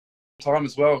time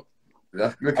as well.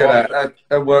 Look at that.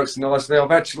 That works nicely.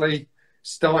 I've actually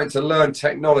started to learn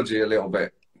technology a little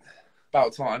bit.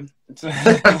 About time.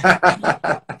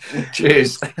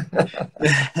 Cheers.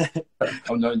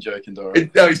 I'm not joking, Dora.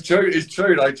 No, it's true. It's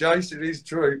true, though, Jason. It is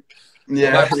true.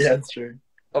 Yeah, it's true.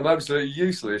 I'm absolutely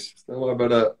useless. Don't worry about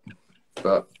that.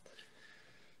 But,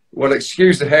 well,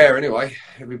 excuse the hair anyway,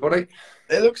 everybody.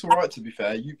 It looks all right, to be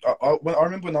fair. I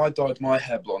remember when I dyed my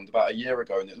hair blonde about a year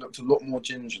ago, and it looked a lot more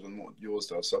ginger than what yours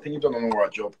does. So I think you've done an all right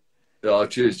job. Oh,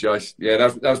 cheers, Jason. Yeah,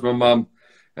 that was my mum.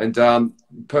 And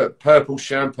purple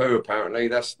shampoo, apparently.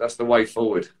 That's the way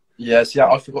forward. Yes, yeah,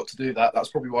 I forgot to do that. That's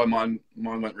probably why mine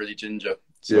went really ginger.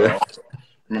 So Yeah. I'll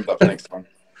remember that for next time.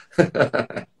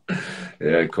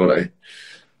 Yeah, quality.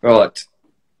 Right.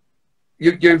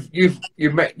 You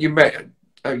met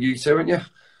you two, haven't you?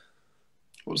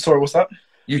 Sorry, what's that?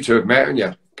 You two have met, haven't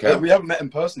you, Cal? We haven't met in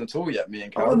person at all yet, me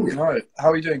and Cal. No.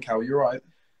 How are you doing, Cal? You all right?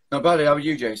 Not bad. How are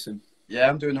you, Jason? Yeah,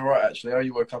 I'm doing all right, actually. I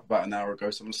only woke up about an hour ago,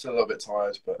 so I'm still a little bit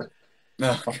tired, but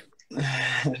No.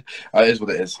 it is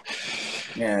what it is.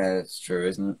 Yeah, it's true,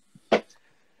 isn't it?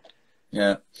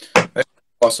 Yeah.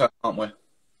 We're aren't we?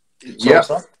 Yeah.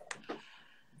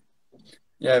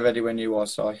 Yeah, ready when you are,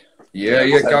 Si. Yeah,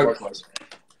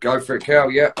 go for it,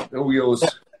 Cal. Yeah, all yours.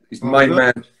 He's the main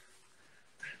man.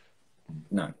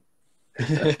 No.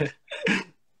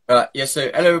 Yes, so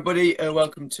hello everybody,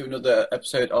 welcome to another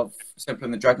episode of Simple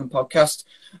and the Dragon podcast.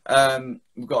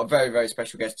 We've got a very, very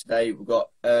special guest today. We've got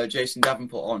Jason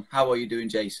Davenport on. How are you doing,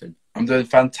 Jason? I'm doing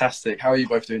fantastic. How are you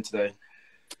both doing today?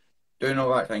 Doing all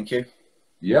right, thank you.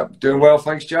 Yep, doing well,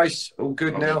 thanks, Jace. All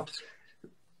good now.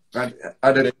 Had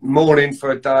a morning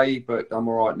for a day, but I'm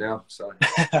all right now. So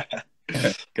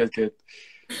Good.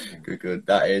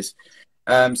 That is.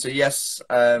 So yes,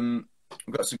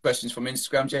 we've got some questions from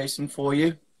Instagram, Jason, for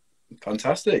you.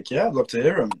 Fantastic. Yeah, I'd love to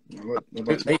hear them.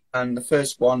 And the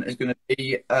first one is going to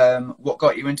be, what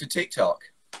got you into TikTok?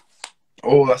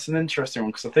 Oh, that's an interesting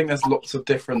one because I think there's lots of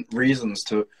different reasons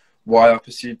to why I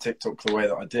pursued TikTok the way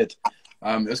that I did.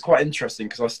 It was quite interesting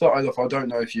because I started off, I don't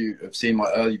know if you have seen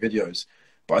my early videos,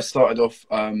 but I started off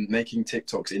making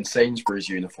TikToks in Sainsbury's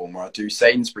uniform, where I'd do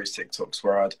Sainsbury's TikToks,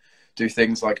 where I'd do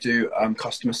things like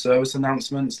customer service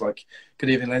announcements, like, good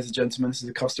evening, ladies and gentlemen, this is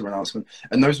a customer announcement.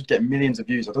 And those would get millions of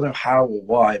views. I don't know how or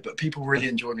why, but people really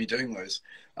enjoyed me doing those.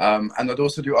 And I'd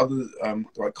also do other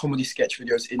like comedy sketch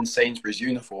videos in Sainsbury's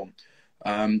uniform.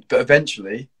 But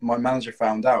eventually, my manager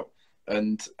found out,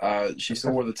 and she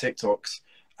saw all the TikToks,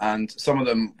 and some of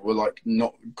them were like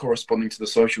not corresponding to the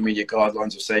social media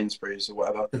guidelines of Sainsbury's or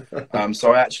whatever.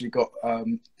 So I actually got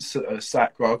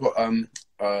sacked. Well, I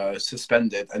got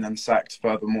suspended and then sacked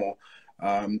furthermore,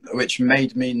 which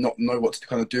made me not know what to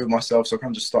kind of do with myself. So I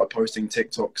kind of just started posting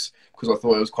TikToks because I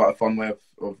thought it was quite a fun way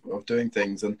of doing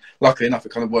things. And luckily enough,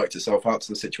 it kind of worked itself out to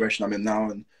the situation I'm in now.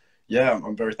 And yeah,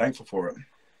 I'm very thankful for it.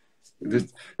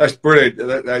 That's brilliant.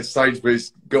 That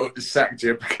Sainsbury's got sacked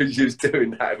you because you was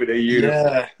doing that with a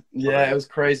uniform. Yeah, it was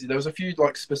crazy. There was a few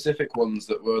like specific ones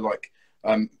that were like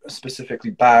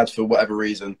specifically bad for whatever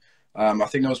reason. I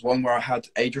think there was one where I had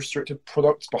age-restricted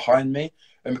products behind me,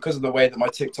 and because of the way that my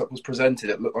TikTok was presented,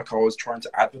 it looked like I was trying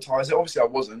to advertise it. Obviously, I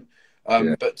wasn't.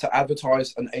 But to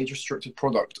advertise an age-restricted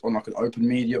product on like an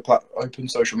open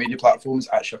social media platform is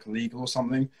actually like illegal or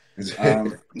something.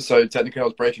 So technically, I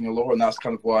was breaking a law, and that's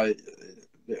kind of why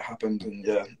it happened. And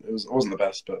yeah, it wasn't the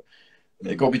best, but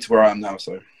it got me to where I am now.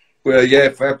 So. Well, yeah,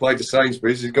 fair play to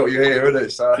Sainsbury's. It's got you here, isn't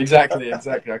it? So. Exactly. I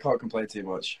can't complain too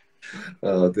much.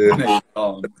 Oh dear.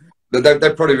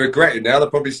 They're probably regret it now. They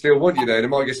probably still want you there. They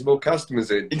might get some more customers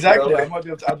in. Exactly. You know? I might be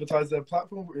able to advertise their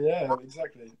platform. Yeah,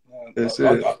 exactly.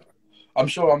 I'm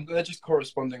sure they're just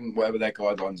corresponding whatever their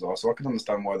guidelines are, so I can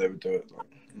understand why they would do it. Like,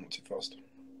 not too fast.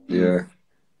 Yeah.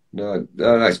 No,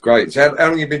 that's great. So how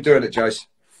long have you been doing it, Jace?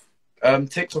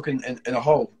 TikTok in a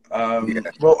whole. Well,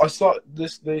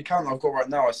 the account I've got right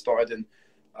now. I started in.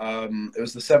 It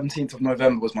was the 17th of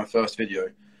November was my first video.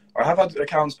 I have had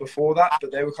accounts before that,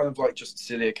 but they were kind of like just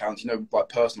silly accounts, like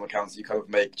personal accounts that you kind of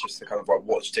make just to kind of like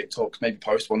watch TikToks, maybe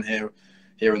post one here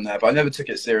and there. But I never took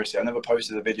it seriously. I never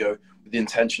posted a video with the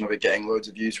intention of it getting loads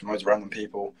of views from loads of random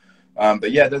people.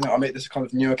 But yeah, then I made this kind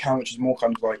of new account, which is more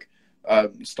kind of like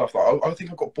stuff like I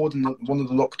think I got bored in one of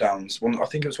the lockdowns. I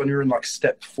think it was when you were in like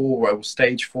step 4 or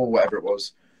stage 4, whatever it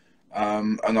was.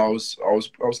 And I was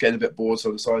getting a bit bored, so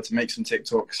I decided to make some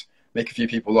TikToks. Make a few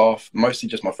people laugh, mostly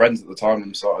just my friends at the time.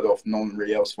 And started off, no one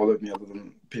really else followed me other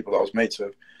than people that I was mates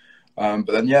with. But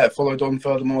then, yeah, it followed on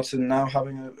furthermore to now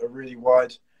having a really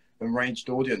wide and ranged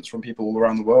audience from people all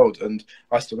around the world. And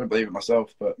I still don't believe it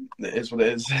myself, but it is what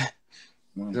it is.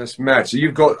 That's mad. So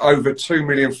you've got over 2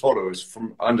 million followers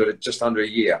from just under a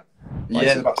year.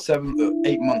 Yeah, in about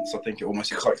 8 months, I think it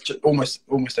almost. It's like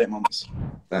almost 8 months.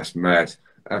 That's mad.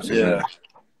 Absolutely Yeah, mad.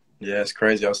 yeah, it's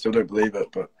crazy. I still don't believe it,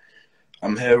 but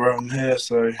I'm here where I'm here.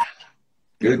 So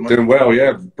Good, doing well.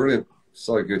 Yeah, brilliant.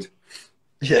 So good.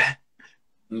 Yeah.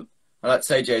 I'd like to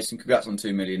say, Jason, congrats on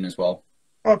 2 million as well.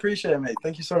 I appreciate it, mate.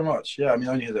 Thank you so much. Yeah, I mean,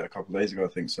 I only hit it a couple of days ago, I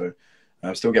think. So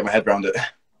I'm still getting my head around it.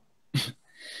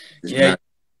 Yeah,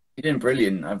 you're doing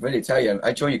brilliant. I really tell you, I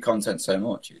enjoy your content so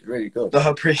much. It's really good. I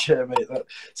appreciate it, mate.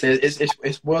 See,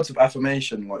 it's words of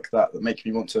affirmation like that make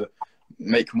me want to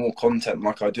make more content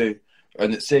like I do.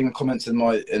 And it's seeing the comments in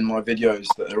my videos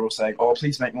that they're all saying, "Oh,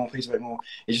 please make more, please make more."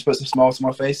 It just puts a smile to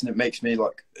my face, and it makes me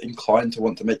like inclined to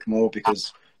want to make more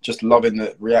because just loving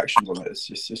the reactions on it.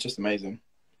 It's just amazing.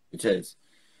 It is.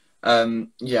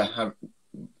 Yeah,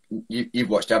 you've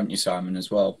watched, haven't you, Simon, as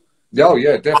well? Oh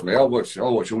yeah, definitely. I'll watch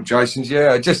all Jason's.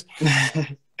 Yeah, just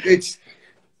it's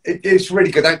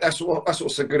really good. That's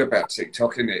what's so good about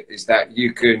TikTok, isn't it? Is that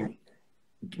you can,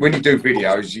 when you do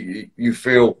videos, you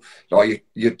feel like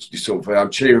you're sort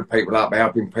of cheering people up,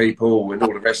 helping people, and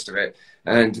all the rest of it.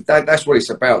 And that's what it's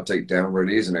about deep down,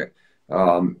 really, isn't it?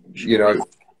 You know,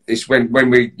 it's when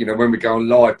we go on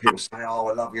live, people say, "Oh,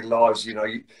 I love your lives." You know,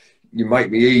 you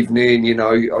make me evening. You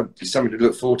know, it's something to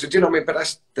look forward to. Do you know what I mean?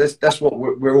 But that's what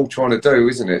we're all trying to do,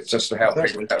 isn't it? Just to help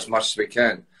people out as much as we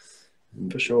can.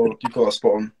 For sure, you've got a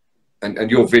spot on.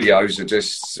 And your videos are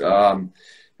just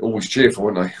always cheerful,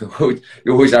 aren't they?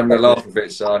 You're always having a laugh with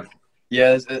it. So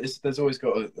yeah, there's always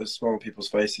got a smile on people's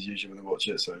faces usually when they watch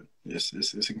it. So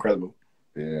it's incredible.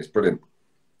 Yeah, it's brilliant.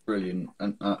 Brilliant,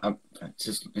 and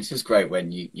it's just great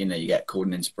when you get called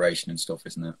an inspiration and stuff,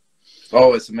 isn't it?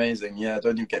 Oh, it's amazing. Yeah,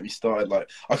 don't even get me started. Like,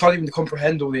 I can't even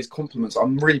comprehend all these compliments.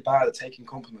 I'm really bad at taking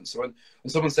compliments. So when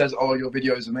someone says, "Oh, your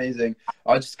video is amazing,"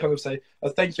 I just kind of say, "Oh,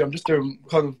 thank you. I'm just doing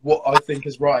kind of what I think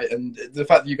is right." And the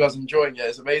fact that you guys are enjoying it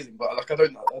is amazing. But like, I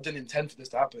didn't intend for this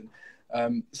to happen.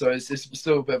 So it's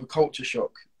still a bit of a culture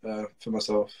shock for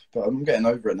myself. But I'm getting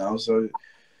over it now. So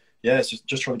yeah, it's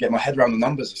just trying to get my head around the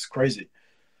numbers. It's crazy.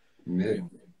 Yeah,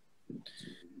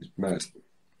 it's mad.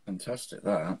 Fantastic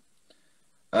that.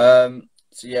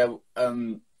 So yeah,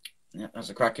 that's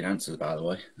a cracking answer, by the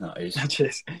way. That is.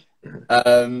 Cheers.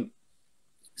 So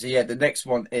yeah, the next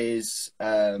one is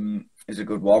a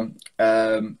good one.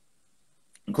 Of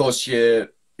course, you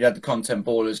had the Content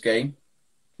Ballers game,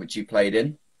 which you played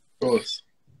in. Of course.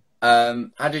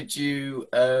 How did you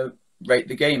rate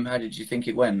the game? How did you think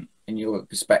it went in your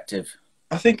perspective?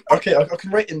 I think, okay, I can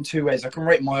rate in two ways. I can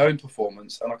rate my own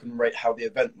performance and I can rate how the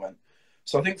event went.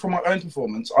 So I think from my own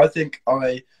performance, I think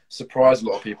I surprised a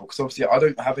lot of people because obviously I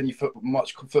don't have any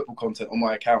much football content on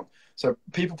my account. So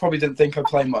people probably didn't think I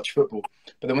played much football.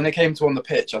 But then when they came to on the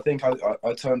pitch, I think I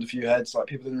turned a few heads. Like,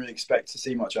 people didn't really expect to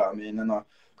see much out of me, and then I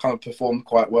kind of performed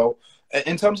quite well.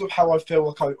 In terms of how I feel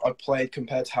like I played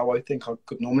compared to how I think I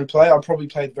could normally play, I probably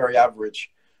played very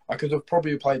average. I could have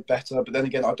probably played better, but then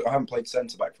again, I haven't played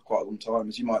centre-back for quite a long time.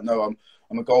 As you might know,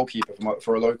 I'm a goalkeeper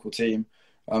for a local team,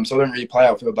 so I don't really play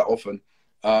outfield that often.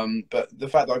 But the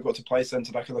fact that I got to play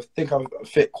centre-back, and I think I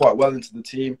fit quite well into the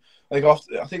team. I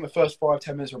think the first 5-10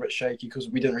 minutes were a bit shaky because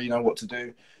we didn't really know what to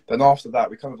do. Then after that,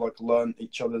 we kind of like learned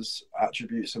each other's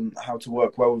attributes and how to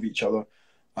work well with each other.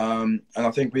 And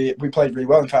I think we played really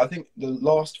well. In fact, I think the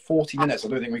last 40 minutes, I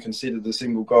don't think we conceded a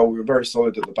single goal. We were very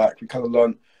solid at the back. We kind of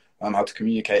learned how to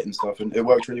communicate and stuff, and it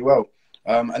worked really well.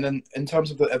 And then in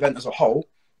terms of the event as a whole,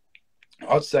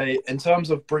 I'd say in terms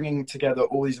of bringing together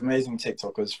all these amazing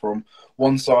TikTokers from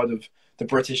one side of the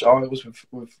British Isles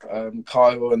with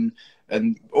Kyle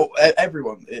and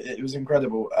everyone, it was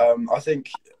incredible. I think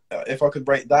if I could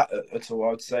rate that at all,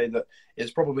 I'd say that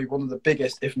it's probably one of the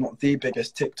biggest, if not the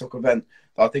biggest, TikTok event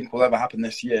that I think will ever happen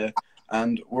this year.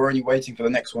 And we're only waiting for the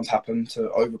next one to happen to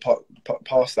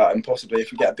overpass that. And possibly if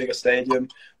we get a bigger stadium,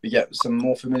 we get some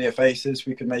more familiar faces,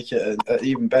 we could make it an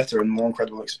even better and more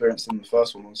incredible experience than the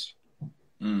first one was.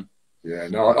 Mm. Yeah,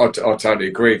 no, I totally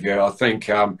agree with you. I think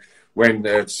when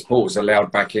the supporters are allowed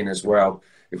back in as well,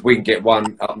 if we can get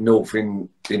one up north in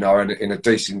a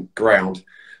decent ground,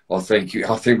 I think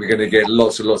we're going to get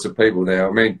lots and lots of people there.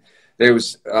 I mean, there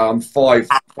was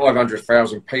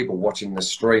 500,000 people watching the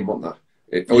stream, weren't there?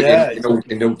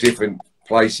 In all different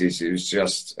places. It was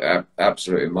just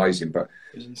absolutely amazing. But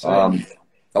I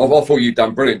thought you'd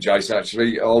done brilliant, Jace.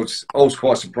 Actually, I was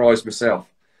quite surprised myself.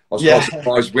 I was quite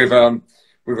surprised with a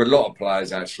lot of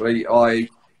players. Actually,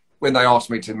 when they asked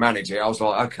me to manage it, I was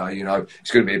like, okay,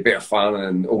 it's going to be a bit of fun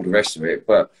and all the rest of it.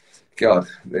 But God,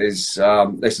 there's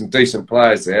some decent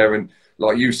players there, and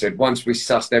like you said, once we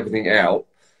sussed everything out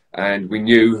and we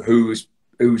knew who's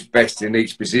best in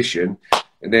each position.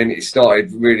 And then it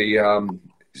started really,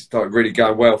 started really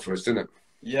going well for us, didn't it?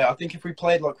 Yeah, I think if we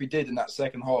played like we did in that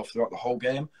second half throughout the whole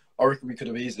game, I reckon we could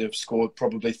have easily have scored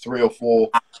probably 3 or 4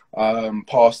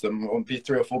 past them, or be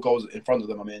 3 or 4 goals in front of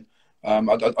them. I mean,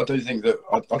 I do think that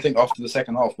I think after the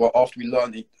second half, well, after we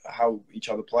learned how each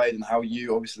other played and how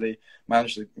you obviously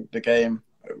managed the game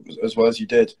as well as you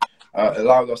did, it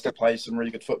allowed us to play some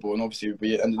really good football. And obviously,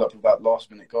 we ended up with that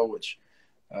last-minute goal, which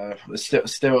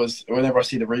still is, whenever I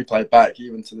see the replay back,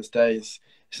 even to this day, it's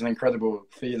an incredible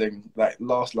feeling. That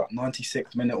last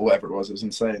 96th minute or whatever it was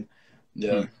insane.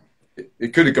 Yeah.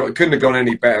 It couldn't have gone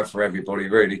any better for everybody,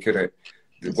 really, could it?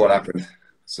 What happened?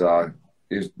 So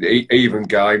it was the even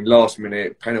game, last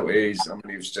minute penalties. I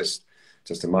mean, it was just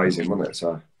amazing, wasn't it?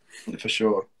 So for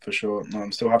sure. No,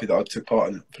 I'm still happy that I took part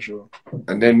in it, for sure.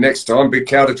 And then next time, Big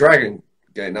Cow the Dragon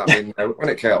getting up in there, won't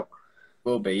it, Cal?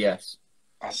 Will be, yes.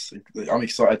 I'm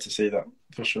excited to see that,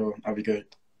 for sure. That'd be good.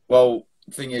 Well,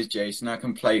 the thing is, Jason, I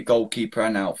can play goalkeeper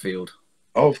and outfield.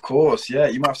 Oh, of course, yeah.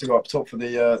 You might have to go up top for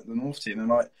the North team.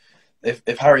 And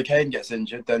if Harry Kane gets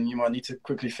injured, then you might need to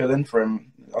quickly fill in for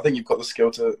him. I think you've got the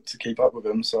skill to keep up with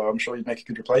him, so I'm sure you'd make a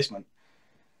good replacement.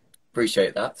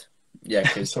 Appreciate that. Yeah,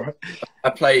 because right. I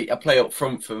play up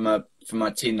front for my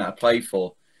team that I play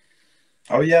for.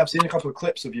 Oh yeah, I've seen a couple of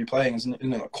clips of you playing, isn't it?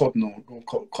 Like Codden or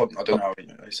Codden, I don't know how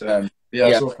you say. Yeah,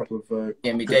 I saw a couple of.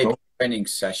 Yeah, my debut training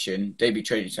session,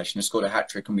 I scored a hat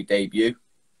trick on my debut.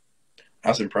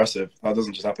 That's impressive. That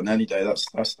doesn't just happen any day.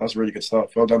 That's really good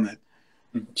stuff. Well done, mate.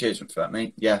 Cheers for that,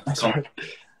 mate. Yeah, that's right.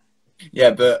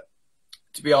 Yeah, but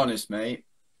to be honest, mate,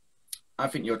 I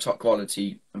think you're top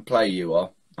quality and player you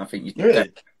are. I think you're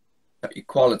really your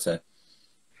quality.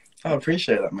 I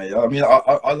appreciate that, mate. I mean,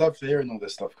 I love hearing all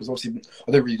this stuff because obviously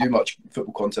I don't really do much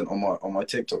football content on my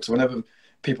TikTok. So whenever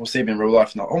people see me in real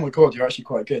life and like, oh my god, you're actually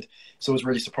quite good, it's always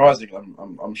really surprising.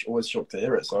 I'm always shocked to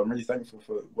hear it. So I'm really thankful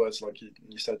for words like you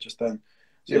said just then.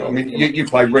 So, yeah, I mean, you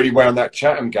played really well in that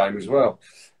Chatham game as well.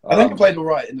 I think I played all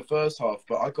right in the first half,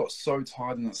 but I got so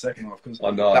tired in the second half because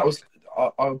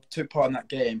I took part in that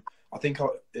game. I think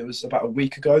it was about a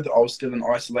week ago that I was still in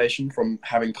isolation from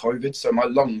having COVID, so my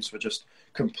lungs were just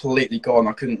completely gone.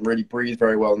 I couldn't really breathe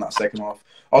very well in that second half.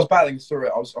 I was battling through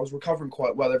it. I was recovering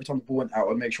quite well. Every time the ball went out,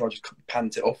 I'd make sure I just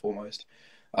pant it off almost.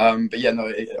 But yeah,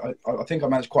 no, I think I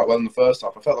managed quite well in the first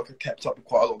half. I felt like I kept up with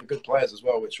quite a lot of good players as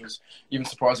well, which was even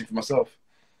surprising for myself.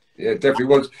 Yeah, definitely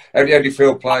was. How do you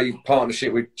feel play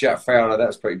partnership with Jack Fowler? That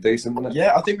was pretty decent, wasn't it?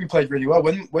 Yeah, I think we played really well.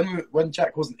 When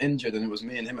Jack wasn't injured and it was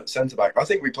me and him at centre back, I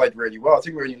think we played really well. I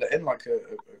think we only let in I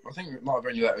think we might have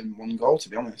only let in 1 goal, to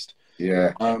be honest.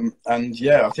 Yeah. And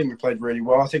yeah, I think we played really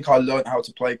well. I think I learned how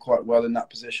to play quite well in that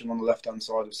position on the left-hand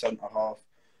side of centre half.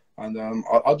 And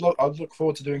I'd look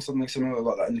forward to doing something similar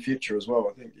like that in the future as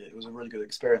well. I think it was a really good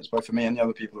experience, both for me and the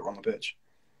other people that were on the pitch.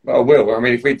 Well, I will. I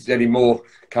mean, if we did any more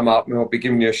come up, I'll be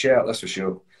giving you a shout, that's for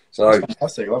sure. So that's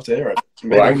fantastic. I'd love to hear it.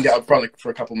 Maybe we can get up front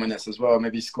for a couple of minutes as well.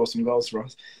 Maybe score some goals for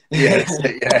us. Yeah.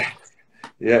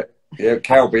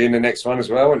 Cal be in the next one as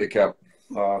well, won't you, Cal?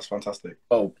 Oh, that's fantastic.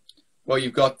 Oh, well,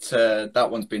 you've got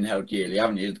that one's been held yearly,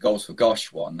 haven't you? The Goals for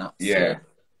Gosh one. That's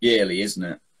yearly, isn't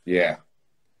it? Yeah.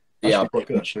 That's quite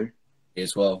good, actually.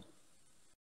 As well.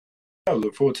 I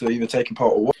look forward to either taking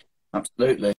part or what.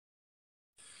 Absolutely.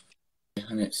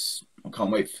 And I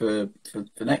can't wait for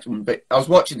the next one. But I was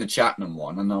watching the Chattenham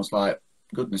one, and I was like,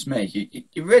 "Goodness me,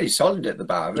 you're really solid at the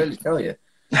bar. I really tell you."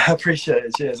 I appreciate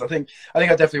it. Cheers. I think I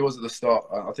definitely was at the start.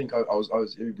 I think I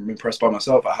was even impressed by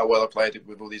myself at how well I played it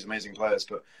with all these amazing players.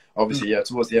 But obviously, yeah,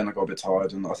 towards the end I got a bit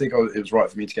tired, and I think it was right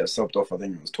for me to get subbed off. I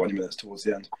think it was 20 minutes towards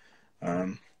the end.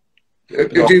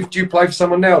 Do you play for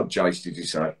someone now, Jace? Did you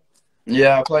say?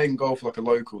 Yeah, I play in golf like a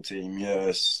local team. Yeah,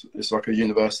 it's like a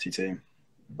university team.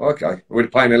 Okay, we're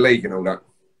playing a league and all that.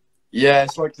 Yeah,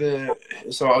 it's like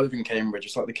so I live in Cambridge.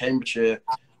 It's like the Cambridgeshire,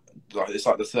 it's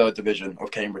like the 3rd division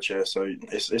of Cambridgeshire. So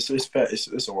it's fair.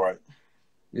 It's all right.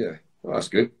 Yeah, well, that's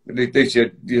good. At least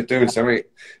you're doing something.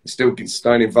 Still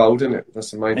staying involved in it.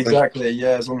 That's the main thing. Exactly.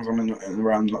 Yeah, as long as I'm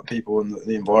around people and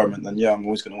the environment, then yeah, I'm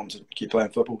always going to want to keep playing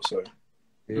football. So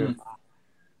yeah.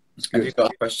 Have you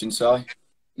got a question, Si?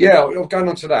 Yeah, going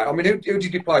on to that. I mean, who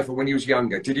did you play for when you was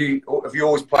younger? Have you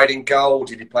always played in goal?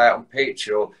 Did you play out on pitch,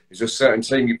 or is there a certain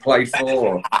team you played for?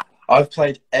 Or? I've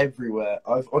played everywhere.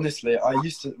 I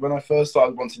used to, when I first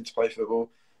started wanting to play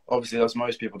football, obviously as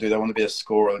most people do, they want to be a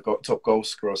scorer, top goal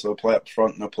scorer, so they'll play up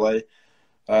front and they'll play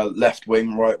left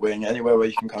wing, right wing, anywhere where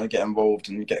you can kind of get involved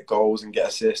and get goals and get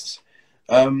assists.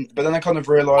 But then I kind of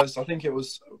realised, I think it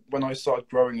was when I started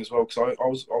growing as well, because I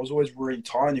was always really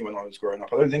tiny when I was growing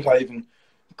up. I don't think I even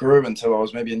grew until I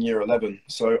was maybe in year 11.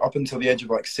 So up until the age of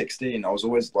like 16, I was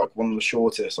always like one of the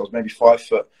shortest. I was maybe 5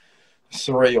 foot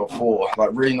 3 or 4, like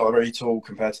really not very tall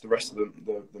compared to the rest of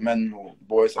the men or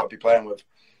boys that I'd be playing with.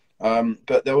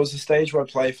 But there was a stage where I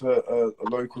played for a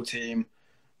local team.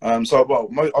 I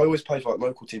always play for like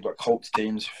local teams, like Colts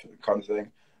teams kind of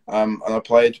thing. And I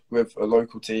played with a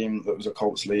local team that was a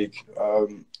Colts league for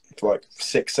like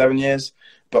 6-7 years.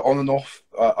 But on and off,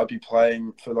 I'd be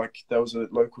playing for there was a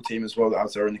local team as well that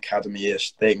has their own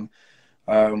academy-ish thing,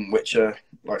 which are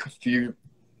like a few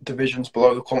divisions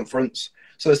below the conference.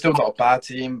 So they're still not a bad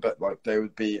team, but like they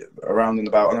would be around and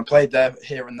about. And I played there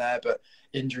here and there, but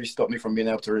injuries stopped me from being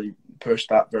able to really push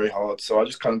that very hard. So I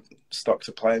just kind of stuck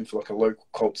to playing for like a local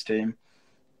Colts team,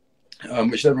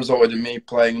 which then resulted in me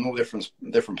playing in all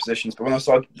different positions. But when I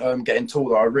started getting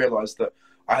taller, I realised that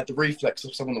I had the reflex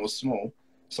of someone that was small,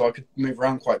 so I could move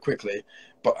around quite quickly.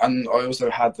 And I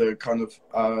also had the kind of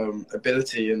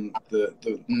ability and the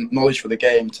knowledge for the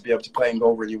game to be able to play in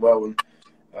goal really well. And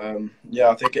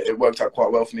I think it worked out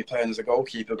quite well for me playing as a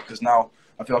goalkeeper, because now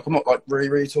I feel like I'm not like really,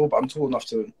 really tall, but I'm tall enough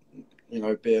to,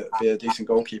 be a decent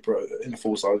goalkeeper in a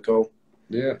full-size goal.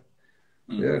 Yeah.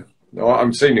 Yeah. No, I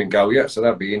haven't seen you in goal yet, so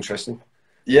that'd be interesting.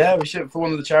 Yeah, we should, for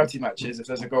one of the charity matches, if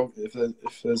there's a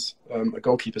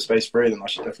goalkeeper space free, then I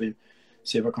should definitely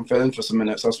see if I can fill in for some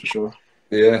minutes, that's for sure.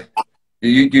 Yeah.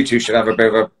 You two should have a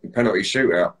bit of a penalty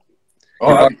shootout.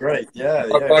 Oh, that'd be great. Yeah.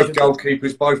 Both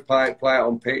goalkeepers, both play out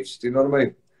on pitch. Do you know what I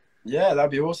mean? Yeah, that'd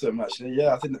be awesome, actually.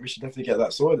 Yeah, I think that we should definitely get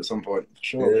that sorted at some point, for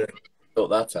sure. Yeah. Sort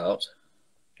that out.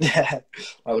 Yeah,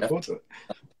 I look forward to it.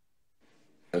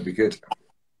 That'd be good.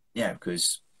 Yeah,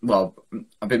 because, well,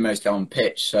 I've been mostly on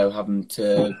pitch, so haven't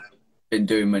been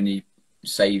doing many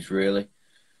saves, really.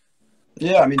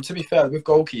 Yeah, I mean, to be fair, with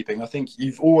goalkeeping, I think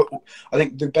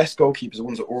the best goalkeepers are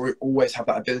ones that always have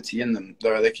that ability in them.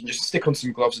 They can just stick on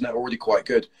some gloves and they're already quite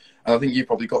good. And I think you've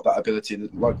probably got that ability.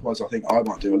 Likewise, I think I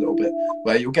might do a little bit,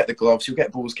 where you'll get the gloves, you'll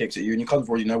get balls kicked at you, and you kind of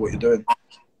already know what you're doing.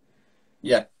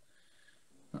 Yeah,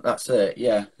 that's it.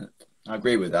 Yeah, I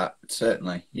agree with that.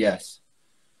 Certainly, yes.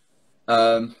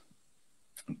 Right,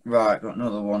 got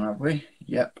another one, have we?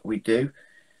 Yep, we do.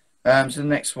 So the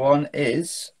next one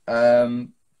is,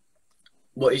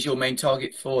 what is your main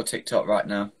target for TikTok right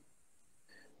now?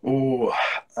 Oh,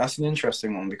 that's an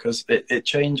interesting one, because it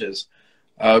changes.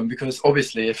 Because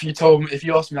obviously, if you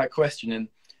asked me that question in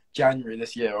January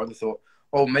this year, I'd have thought,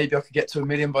 oh, maybe I could get to 1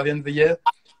 million by the end of the year.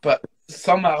 But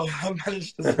somehow I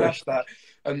managed to smash that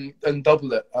and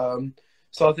double it.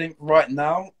 So I think right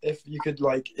now, if you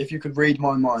could read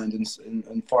my mind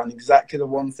and find exactly the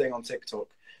one thing on TikTok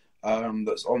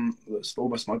that's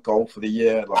almost my goal for the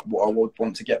year, like what I would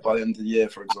want to get by the end of the year,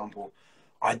 for example.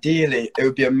 Ideally, it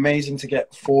would be amazing to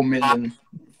get 4 million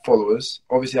followers.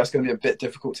 Obviously, that's going to be a bit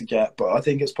difficult to get, but I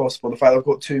think it's possible. The fact I've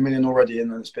got 2 million already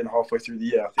and then it's been halfway through the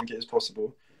year, I think it is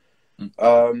possible.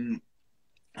 And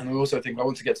I also think I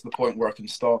want to get to the point where I can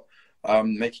start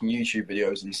making YouTube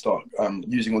videos and start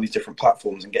using all these different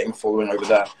platforms and getting a following over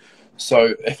there.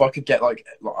 So if I could get like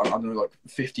I don't know, like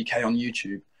 50k on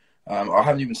YouTube, I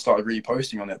haven't even started really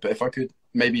posting on it, but if I could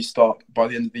maybe start by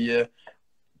the end of the year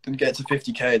and get to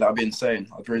 50k, that'd be insane.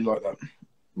 I'd really like that.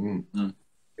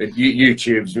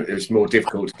 YouTube is more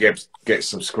difficult to get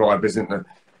subscribers, isn't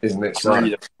it? So.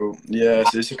 Really difficult. Yeah,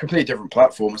 it's a completely different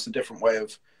platform. It's a different way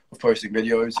of posting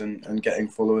videos and getting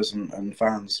followers and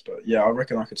fans. But yeah, I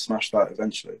reckon I could smash that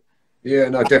eventually. Yeah,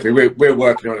 no, definitely. We're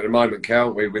working on it at the moment,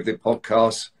 can't we, with the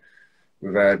podcast,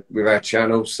 with our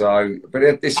channel. So, but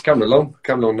it's coming along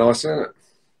nice, isn't it?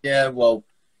 Yeah, well,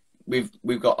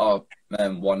 we've got our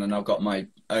one, and I've got my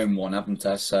own one, haven't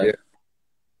I? So,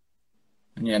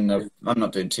 yeah, no, I'm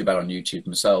not doing too bad on YouTube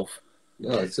myself.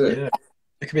 No, that's it. Yeah.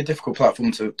 It can be a difficult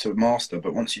platform to master,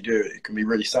 but once you do it, it can be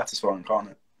really satisfying,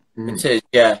 can't it? It is,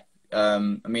 yeah. I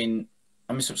mean,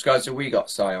 how many subscribers have we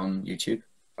got, Si, on YouTube?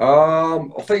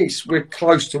 I think we're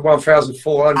close to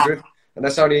 1,400, and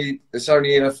that's only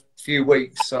in a few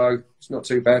weeks, so it's not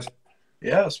too bad.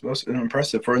 Yeah, that's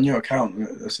impressive for a new account.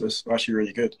 That's actually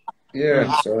really good.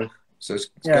 Yeah, so it's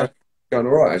going all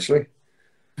right, actually.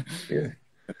 Yeah.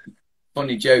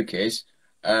 Funny joke is,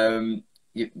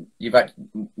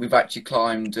 we've actually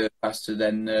climbed faster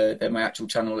than my actual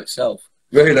channel itself.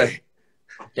 Really?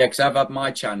 Yeah, because I've had my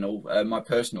channel, my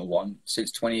personal one,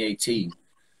 since 2018.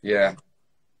 Yeah.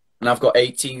 And I've got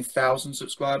 18,000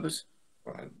 subscribers.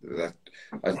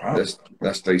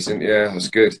 That's decent. Yeah, that's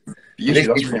good. YouTube,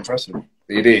 that's really impressive.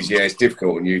 It is. Yeah, it's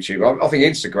difficult on YouTube. I think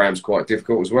Instagram's quite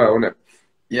difficult as well, isn't it?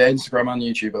 Yeah, Instagram and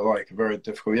YouTube are very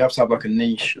difficult. You have to have like a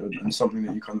niche and something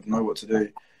that you kind of know what to do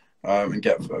and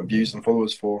get views and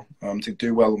followers for to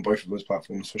do well on both of those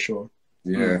platforms for sure.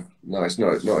 Yeah, no, it's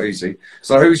not easy.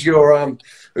 So who's your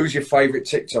favourite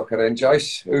TikToker then,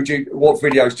 Jace? What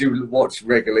videos do you watch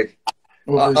regularly?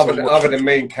 Other than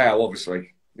me and Cal,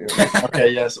 obviously. Yeah. Okay,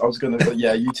 yes, I was gonna.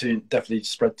 Yeah, you two definitely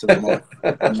spread to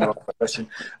the question.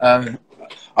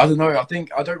 I don't know. I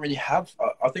think I don't really have.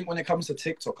 I think when it comes to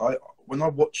TikTok, when I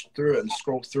watch through it and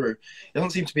scroll through, it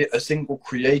doesn't seem to be a single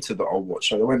creator that I'll watch.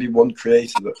 So there won't be one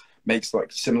creator that makes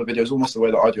like similar videos, almost the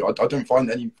way that I do. I don't find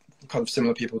any kind of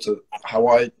similar people to how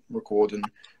I record and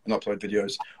upload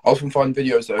videos. I often find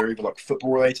videos that are either like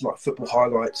football related, like football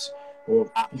highlights,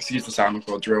 or excuse the sound, I've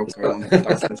got a drill going on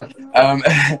downstairs.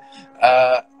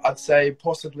 I'd say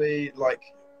possibly like,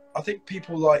 I think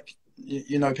people like,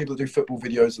 you know, people that do football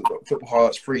videos, football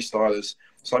highlights, freestylers.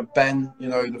 It's like Ben, you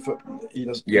know, he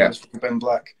does Ben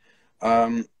Black.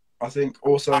 I think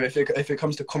also if it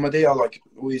comes to comedy, I like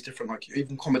all these different, like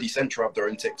even Comedy Central up there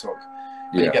in TikTok.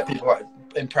 And you get people like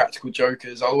Impractical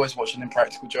Jokers. I always watch an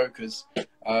Impractical Jokers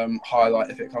highlight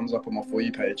if it comes up on my For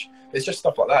You page. It's just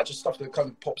stuff like that, just stuff that kind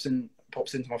of pops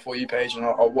into my For You page, and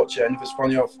I'll watch it, and if it's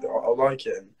funny, I'll like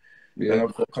it. And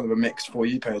I've got kind of a mixed For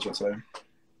You page, I'd say.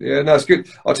 Yeah, no, it's good.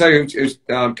 I'll tell you who's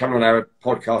coming on our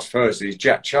podcast first is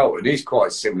Jack Charlton. He's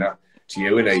quite similar to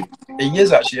you, isn't he? He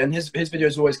is actually, and his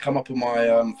videos always come up on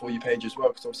my For You page as well,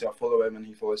 because obviously I follow him and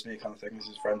he follows me, kind of thing, as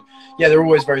his friend. Yeah, they're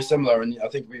always very similar, and I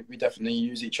think we definitely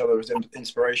use each other as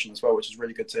inspiration as well, which is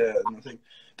really good to hear. And I think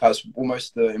that's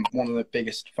almost one of the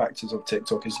biggest factors of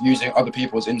TikTok, is using other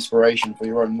people as inspiration for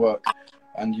your own work,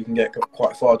 and you can get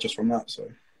quite far just from that. So.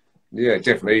 Yeah,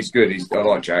 definitely, he's good. I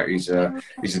like Jack. He's a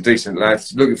decent lad.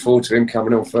 Looking forward to him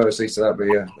coming on Thursday, so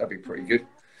that'd be pretty good.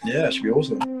 Yeah, it should be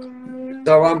awesome.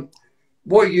 So,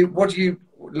 what are you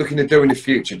looking to do in the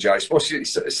future,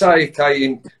 Jace? Say, okay,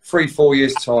 in 3-4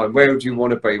 years' time, where would you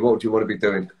want to be? What would you want to be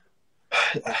doing?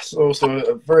 That's also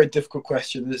a very difficult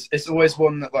question. It's always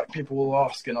one that like people will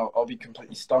ask, and I'll be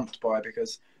completely stumped by,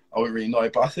 because I wouldn't really know.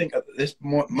 But I think at this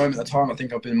moment in time, I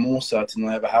think I've been more certain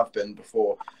than I ever have been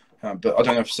before. But I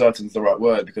don't know if certain is the right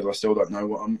word, because I still don't know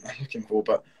what I'm looking for.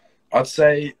 But I'd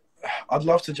say I'd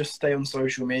love to just stay on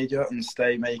social media and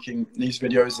stay making these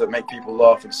videos that make people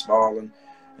laugh and smile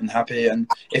and happy. And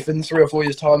if in 3 or 4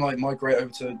 years' time I migrate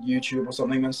over to YouTube or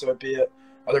something, then so be it.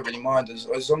 I don't really mind, as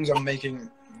long as I'm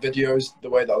making videos the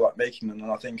way that I like making them.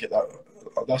 And I think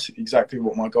that's exactly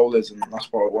what my goal is, and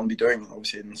that's what I want to be doing,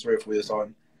 obviously, in 3 or 4 years'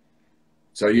 time.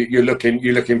 So you're looking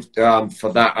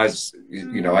for that as,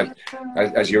 you know,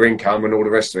 as your income and all the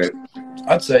rest of it.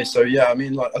 I'd say so. Yeah. I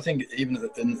mean, like, I think even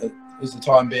as the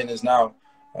time being is now,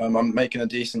 I'm making a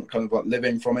decent kind of like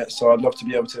living from it. So I'd love to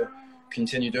be able to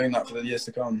continue doing that for the years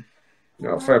to come.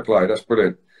 No, fair play. That's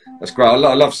brilliant. That's great. I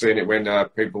love seeing it when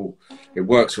it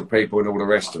works for people and all the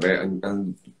rest of it,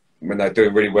 and when they're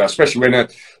doing really well, especially when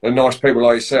they're nice people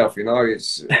like yourself. You know,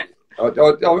 it's. I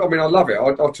mean, I love it.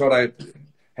 I try to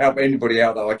help anybody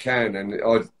out that I can, and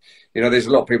you know, there's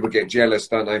a lot of people who get jealous,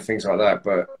 don't they, things like that.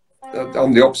 But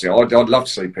I'm the opposite. I'd love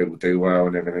to see people do well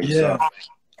and everything. Yeah,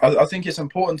 so. I think it's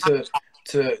important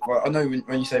to well, I know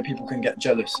when you say people can get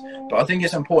jealous, but I think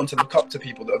it's important to look up to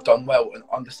people that have done well and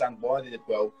understand why they did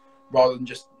well, rather than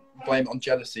just blame it on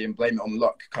jealousy and blame it on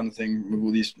luck, kind of thing, with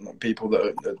all these people that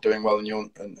are doing well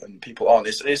and people aren't.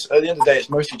 It's at the end of the day, it's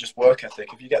mostly just work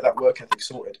ethic. If you get that work ethic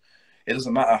sorted, it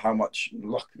doesn't matter how much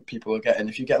luck people are getting.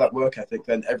 If you get that work ethic,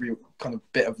 then every kind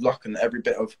of bit of luck and every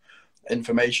bit of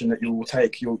information that you will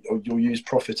take, you'll use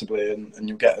profitably, and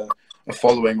you'll get a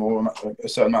following or a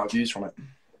certain amount of views from it.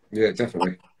 Yeah,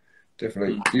 definitely.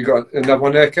 You got another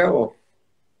one there, Cal? Or?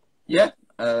 Yeah,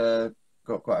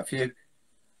 got quite a few.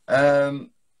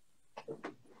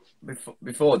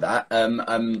 Before that,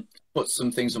 put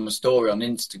some things on my story on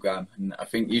Instagram, and I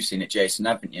think you've seen it, Jason,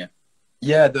 haven't you?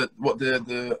 Yeah, the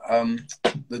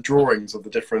drawings of the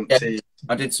different teams.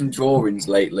 I did some drawings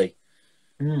lately.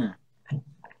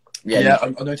 Yeah,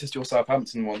 I noticed your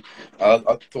Southampton one. I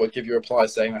thought I'd give you a reply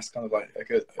saying that's kind of like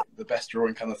the best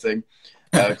drawing kind of thing.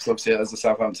 Because obviously, as a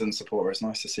Southampton supporter, it's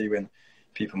nice to see when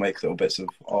people make little bits of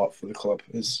art for the club.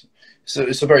 It's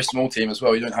a very small team as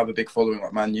well. You don't have a big following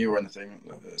like Man U or anything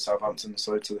at Southampton,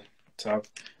 so to have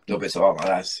little bits of art like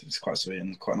that, it's quite sweet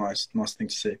and quite nice thing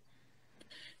to see.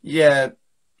 Yeah,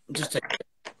 just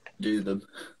do them.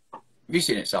 Have you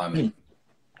seen it, Simon?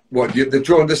 What, the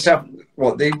drawing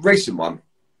the recent one?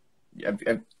 I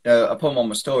put them on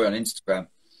my story on Instagram.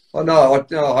 Oh no,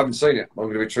 I haven't seen it. I'm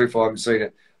going to be truthful, I haven't seen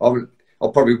it. I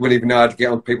probably wouldn't even know how to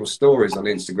get on people's stories on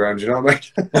Instagram. Do you know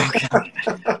what I mean?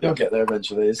 Okay. You'll get there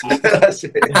eventually. That's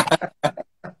it.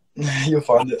 You'll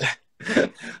find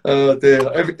it. Oh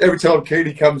dear! Every time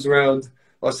Keely comes around,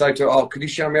 I say to her, "Oh, can you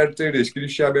show me how to do this? Can you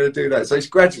show me how to do that?" So he's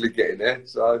gradually getting there.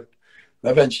 So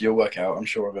Eventually, you'll work out. I'm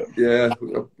sure of it. Yeah,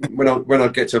 when I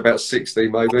get to about 60,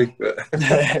 maybe. But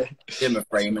Zimmer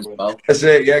frame as well. that's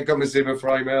it. Yeah, got my Zimmer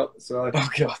frame out. So. Oh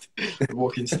God, the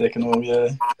walking stick and all. Yeah.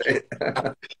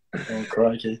 Oh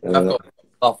crikey. I've got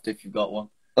loft if you've got one.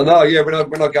 I know. Yeah, when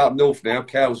I go up north now,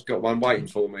 Cal's got one waiting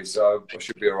for me, so I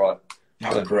should be all right.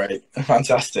 Oh, great,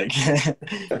 fantastic.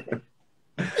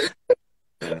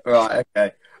 Right.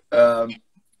 Okay.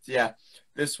 Yeah,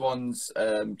 this one's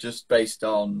just based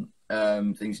on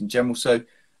things in general. So,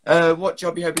 what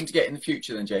job are you hoping to get in the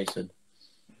future, then, Jason?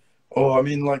 Oh, I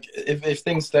mean, like, if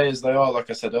things stay as they are, like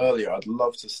I said earlier, I'd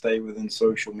love to stay within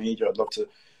social media. I'd love to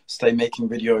stay making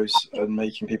videos and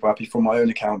making people happy from my own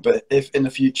account. But if in the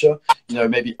future, you know,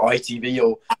 maybe ITV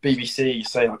or BBC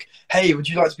say like, hey, would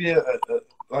you like to be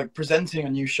like presenting a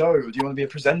new show? Do you want to be a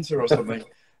presenter or something?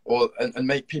 and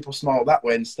make people smile that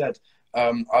way instead.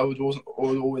 I would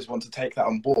always want to take that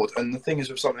on board. And the thing is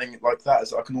with something like that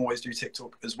is I can always do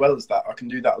TikTok as well as that. I can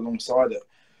do that alongside it.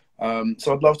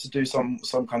 So I'd love to do some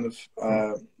kind of,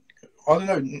 I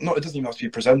don't know, it doesn't even have to be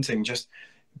presenting, just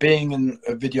being in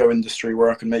a video industry where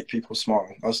I can make people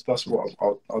smile. That's what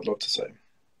I'd love to say.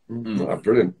 Oh,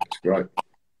 brilliant. That's great.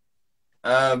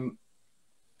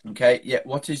 Okay, yeah.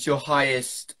 What is your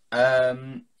highest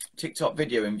TikTok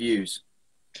video in views?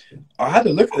 I had a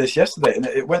look at this yesterday and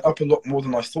it went up a lot more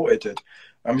than I thought it did.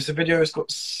 It's a video, it's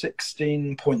got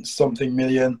 16 point something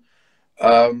million.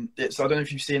 I don't know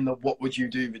if you've seen the "What Would You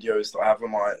Do" videos that I have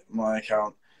on my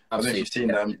account. I don't know if you've seen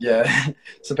them. Yeah.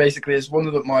 So basically, it's one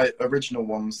of my original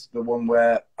ones, the one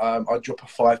where I drop a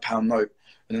 £5 note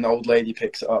and an old lady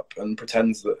picks it up and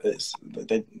pretends that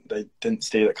they didn't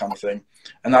steal it, kind of thing.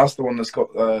 And that's the one that's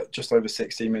got just over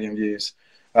 16 million views.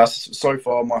 That's so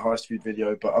far my highest viewed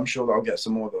video, but I'm sure that I'll get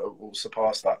some more that will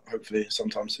surpass that, hopefully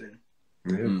sometime soon.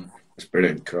 Yeah, that's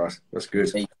brilliant, Chris. That's good.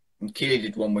 And Keely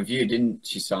did one with you, didn't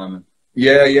she, Simon?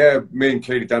 Yeah. Me and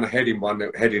Keely done a heading one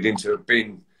that headed into a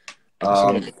bin.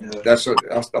 I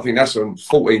think that's on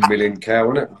 14 million cow,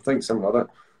 isn't it? I think something like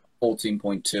that.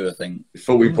 14.2, I think.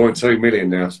 14.2 million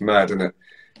now. It's mad, isn't it?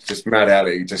 It's just mad how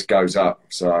it just goes up.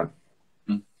 So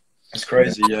it's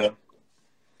crazy, yeah.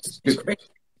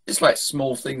 It's like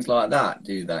small things like that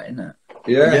do that, isn't it?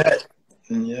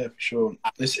 Yeah, for sure.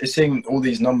 It's seeing all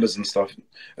these numbers and stuff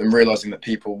and realizing that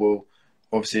people will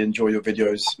obviously enjoy your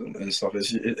videos and stuff.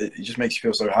 It just makes you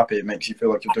feel so happy. It makes you feel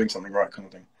like you're doing something right, kind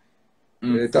of thing.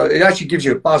 It actually gives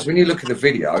you a buzz when you look at the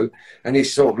video and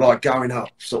it's sort of like going up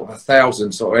sort of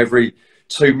 1,000 sort of every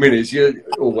 2 minutes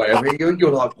or whatever.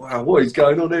 You're like, wow, what is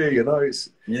going on here? You know,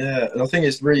 and I think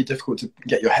it's really difficult to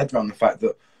get your head around the fact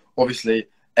that obviously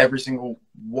every single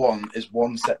one is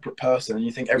one separate person, and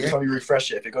you think every time you refresh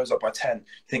it, if it goes up by 10, you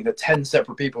think that 10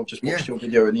 separate people have just watched your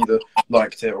video and either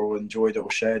liked it or enjoyed it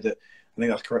or shared it. I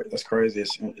think that's crazy.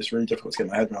 It's really difficult to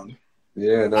get my head around.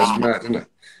 Yeah, no, it's mad, isn't it?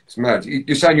 It's mad.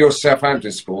 You're saying you're a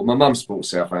Southampton sport. My mum supports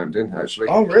Southampton, actually.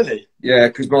 Oh, really? Yeah,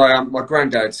 because my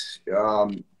granddad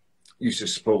used to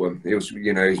support them. He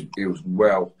was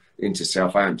well into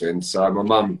Southampton, so my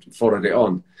mum followed it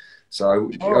on.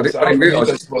 So I didn't realise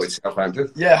I supported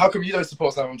Southampton. Yeah, how come you don't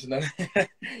support Southampton then?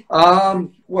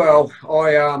 Well,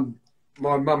 my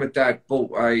mum and dad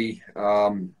bought a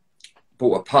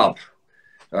pub.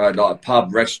 Like a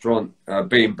pub, restaurant,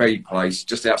 B&B place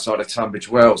just outside of Tunbridge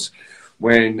Wells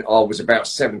when I was about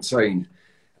 17.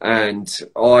 And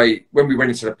when we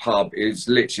went into the pub, it was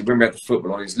literally, when we had the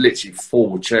football on, it was literally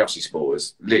full Chelsea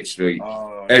supporters. Literally,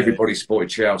 everybody supported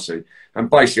Chelsea. And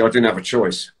basically, I didn't have a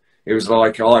choice. It was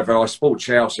like either I support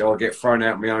Chelsea or I get thrown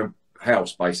out of my own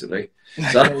house, basically.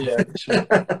 So,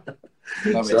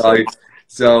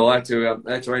 so I had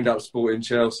to end up supporting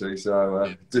Chelsea.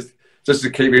 So just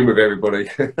to keep in with everybody.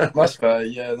 That's fair.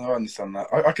 Yeah, no, I understand that.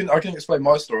 I can explain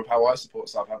my story of how I support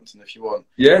Southampton if you want.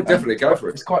 Yeah, definitely go for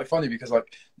it. It's quite funny because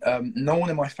like no one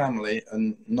in my family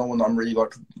and no one I'm really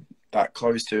like that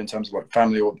close to in terms of like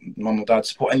family or mum or dad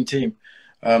support any team.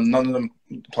 None of them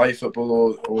play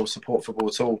football or support football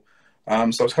at all.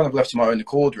 So I was kind of left to my own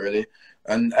accord really.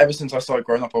 And ever since I started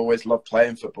growing up, I always loved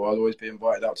playing football. I'd always be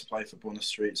invited out to play football in the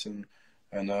streets and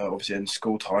obviously in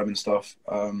school time and stuff.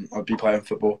 I'd be playing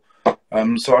football.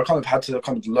 So I kind of had to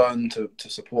learn to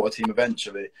support a team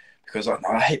eventually because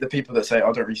I hate the people that say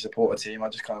I don't really support a team. I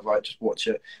just kind of like just watch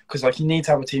it because like you need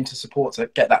to have a team to support to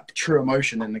get that true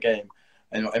emotion in the game,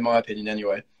 in my opinion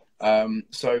anyway.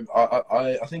 So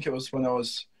I think it was when I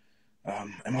was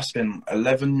it must have been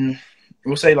 11,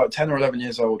 we'll say like 10 or 11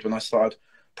 years old when I started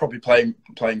probably playing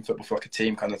football for like a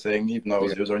team kind of thing, even though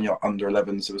it was only like under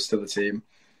 11s, it was still a team.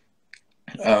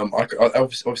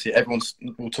 Obviously everyone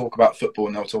will talk about football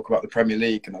and they'll talk about the Premier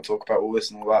League and they'll talk about all this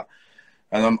and all that.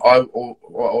 and I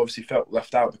obviously felt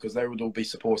left out because they would all be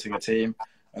supporting a team,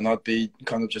 and I'd be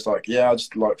kind of just like, yeah, I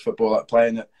just like football, like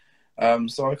playing it.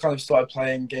 So I kind of started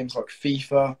playing games like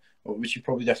FIFA, which you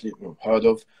probably definitely heard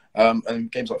of,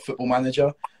 and games like Football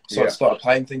Manager. So I started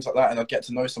playing things like that, and I'd get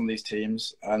to know some of these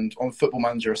teams. And on Football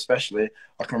Manager especially,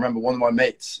 I can remember one of my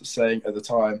mates saying at the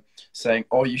time,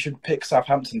 oh, you should pick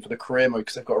Southampton for the career mode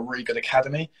because they've got a really good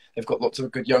academy. They've got lots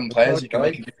of good young players. You can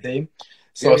make a good team.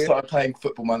 So I started playing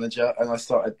Football Manager, and I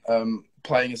started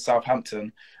playing as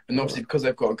Southampton. And obviously, because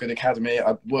they've got a good academy,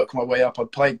 I'd work my way up. I'd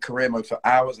play career mode for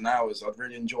hours and hours. I'd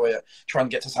really enjoy it, trying to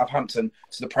get to Southampton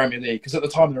to the Premier League. Because at the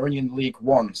time, they're only in League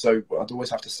One. So I'd always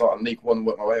have to start in League One and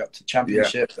work my way up to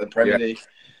Championship and Premier League.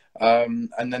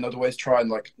 And then I'd always try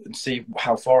and see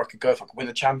how far I could go if I could win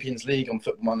the Champions League on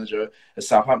Football Manager as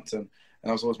Southampton. And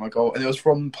that was always my goal. And it was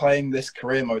from playing this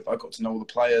career mode that I got to know all the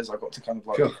players. I got to kind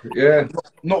of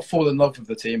not fall in love with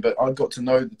the team, but I got to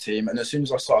know the team. And as soon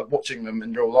as I started watching them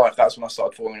in real life, that's when I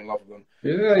started falling in love with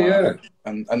them.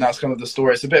 And that's kind of the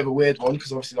story. It's a bit of a weird one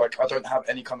because obviously I don't have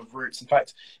any kind of roots. In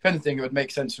fact, if anything, it would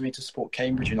make sense for me to support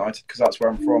Cambridge United because that's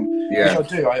where I'm from. Which I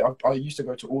do. I used to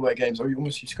go to all their games. I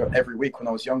almost used to go every week when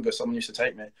I was younger. Someone used to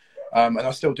take me. And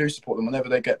I still do support them whenever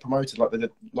they get promoted like they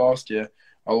did last year.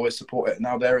 I'll always support it.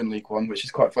 Now they're in League One, which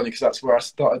is quite funny because that's where I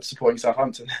started supporting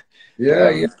Southampton. So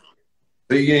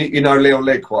you know Leon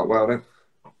Legg quite well then?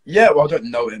 Yeah, well, I don't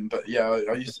know him, but yeah,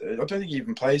 I don't think he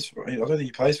even plays for. I don't think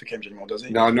he plays for Cambridge anymore, does he?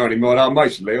 No, not anymore. No, I'm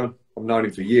mates with Leon. I've known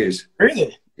him for years.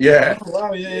 Really? Yeah. Oh,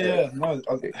 wow. Yeah. No,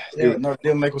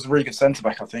 Leon Legg was a really good centre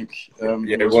back. I think.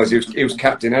 It was. He was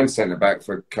captain and centre back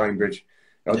for Cambridge.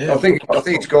 I think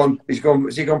he's gone.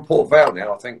 Has he gone Port Vale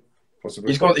now? I think.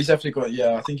 Possibly. He's definitely gone.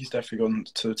 Yeah, I think he's definitely gone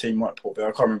to the team like Port Vale.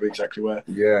 I can't remember exactly where.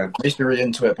 Yeah, I used to be really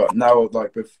into it, but now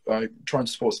with trying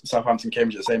to support Southampton,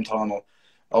 Cambridge at the same time, I'll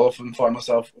often find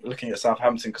myself looking at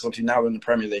Southampton because obviously now in the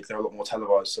Premier League they're a lot more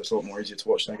televised, so it's a lot more easier to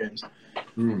watch their games.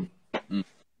 Yeah,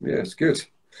 it's good.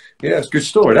 Yeah, it's a good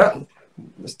story.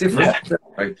 That's different.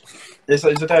 Yeah. It's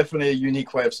definitely a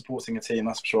unique way of supporting a team.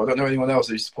 That's for sure. I don't know anyone else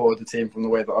who supported the team from the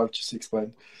way that I've just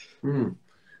explained.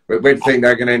 Where do you think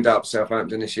they're going to end up,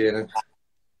 Southampton, this year then?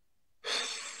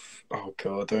 Oh,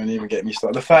 God, don't even get me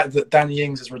started. The fact that Danny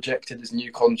Ings has rejected his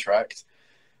new contract,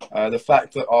 the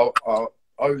fact that our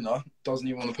owner doesn't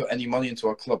even want to put any money into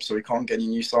our club so we can't get any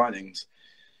new signings,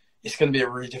 it's going to be a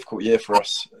really difficult year for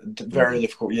us. Very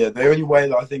difficult year. The only way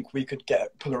that I think we could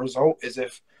pull a result is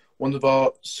if one of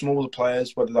our smaller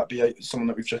players, whether that be someone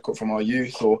that we've just got from our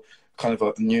youth or kind of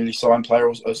a newly signed player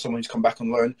or someone who's come back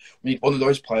on loan, we need one of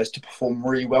those players to perform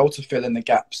really well to fill in the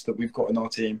gaps that we've got in our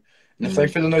team. And if they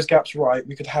fill in those gaps right,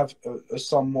 we could have a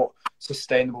somewhat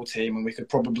sustainable team and we could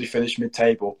probably finish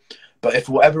mid-table. But if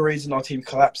for whatever reason our team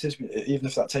collapses, even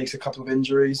if that takes a couple of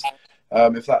injuries,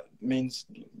 if that means,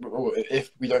 or if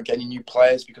we don't get any new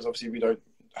players because obviously we don't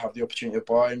have the opportunity of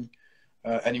buying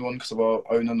anyone because of our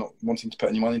owner not wanting to put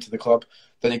any money into the club,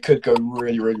 then it could go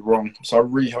really, really wrong. So I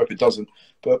really hope it doesn't.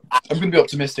 But I'm going to be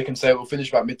optimistic and say we'll finish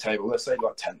about mid-table. Let's say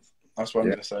 10th. That's what I'm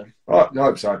going to say. Right, I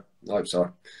hope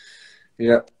so.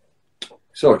 Yeah.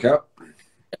 Sorry, Cap.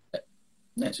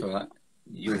 That's all right.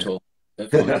 You talk. I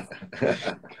think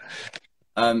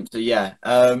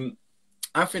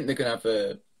they're going to have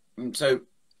a. So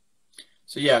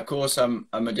yeah. Of course, I'm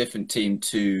a different team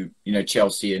to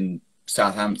Chelsea and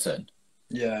Southampton.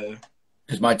 Yeah.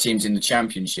 Because my team's in the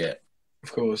Championship.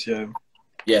 Of course, yeah.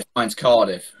 Yeah, mine's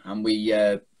Cardiff, and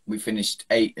we finished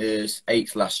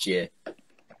eighth last year.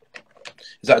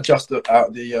 Is that just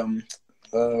out the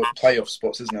playoff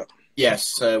spots, isn't it?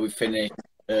 Yes, we finished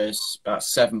about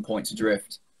 7 points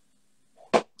adrift.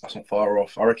 That's not far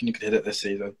off. I reckon you could hit it this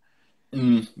season.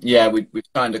 Yeah, we've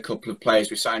signed a couple of players.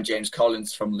 We signed James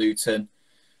Collins from Luton.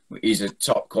 He's a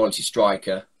top quality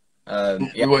striker.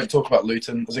 We won't talk about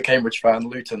Luton. As a Cambridge fan,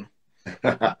 Luton.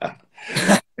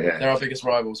 They're our biggest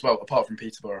rivals. Well, apart from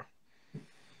Peterborough.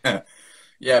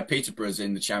 Yeah, Peterborough's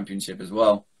in the Championship as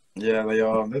well. Yeah, they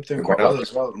are. They're doing quite well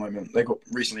as well at the moment. They got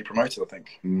recently promoted, I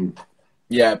think.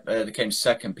 Yeah, they came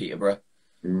second, Peterborough.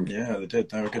 Yeah, they did.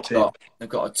 They're a good team. They've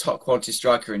got a top quality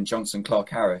striker in Johnson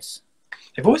Clark-Harris.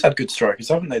 They've always had good strikers,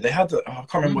 haven't they? They had, I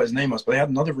can't remember what his name was, but they had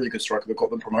another really good striker that got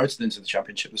them promoted into the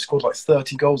Championship. They scored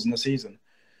 30 goals in the season.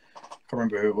 I can't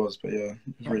remember who it was, but yeah.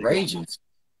 It was really good.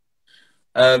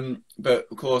 But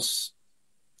of course,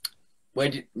 so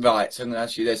I'm going to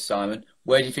ask you this, Simon.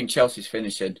 Where do you think Chelsea's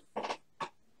finishing?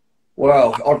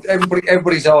 Well,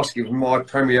 everybody's asking for my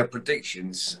Premier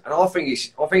predictions, and I think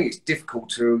it's difficult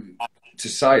to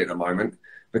say at the moment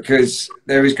because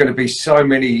there is going to be so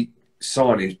many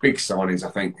signings, big signings,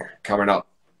 I think, coming up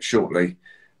shortly,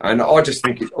 and I just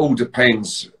think it all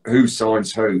depends who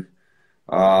signs who.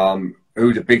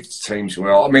 who the big teams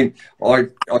were. I mean, I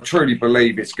truly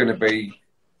believe it's going to be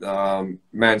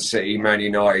Man City, Man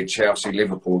United, Chelsea,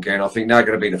 Liverpool again. I think they're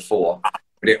going to be the four,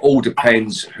 but it all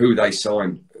depends who they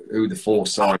sign, who the four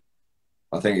sign.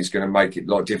 I think it's going to make it a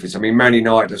lot of difference. I mean, Man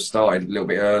United have started a little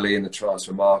bit early in the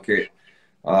transfer market.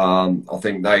 I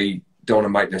think they don't want to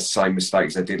make the same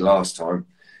mistakes they did last time,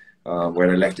 where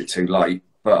they left it too late.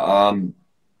 But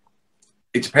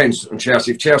it depends on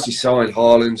Chelsea. If Chelsea sign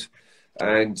Haaland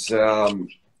and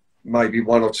maybe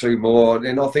one or two more,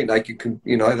 then I think they can,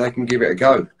 they can give it a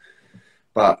go.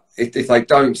 But if they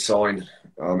don't sign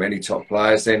any top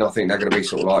players, then I think they're going to be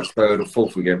sort of like third or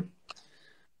fourth again,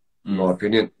 in my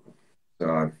opinion.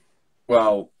 So,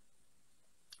 well,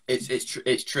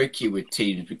 it's tricky with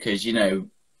teams because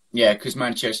because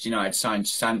Manchester United signed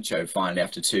Sancho finally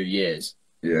after 2 years.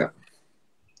 Yeah.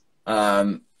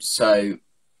 So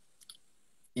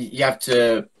you have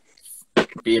to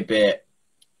be a bit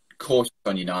cautious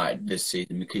on United this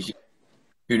season because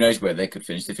who knows where they could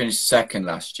finish. They finished second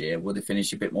last year. Will they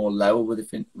finish a bit more lower? Will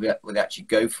they actually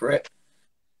go for it?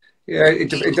 Yeah, I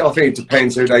think it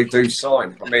depends who they do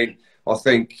sign. I mean, I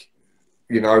think,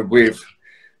 with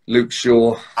Luke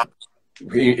Shaw,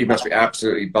 he must be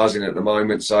absolutely buzzing at the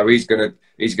moment. So he's gonna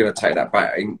take that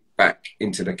back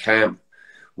into the camp,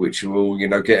 which will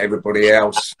get everybody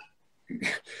else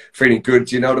feeling good.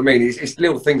 Do you know what I mean? It's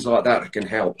little things like that can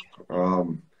help.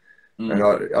 And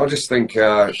I just think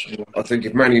I think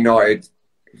if Man United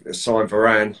sign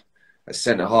Varane at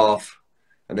centre half,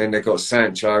 and then they've got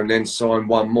Sancho, and then sign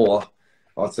one more,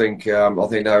 I think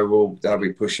they'll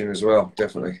be pushing as well.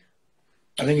 Definitely.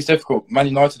 I think it's difficult. Man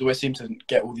United always seem to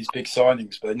get all these big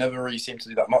signings, but they never really seem to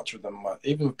do that much with them. Like,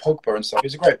 even with Pogba and stuff,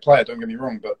 he's a great player, don't get me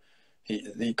wrong, but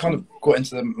he kind of got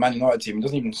into the Man United team. It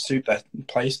doesn't even suit their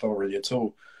play style really at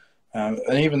all.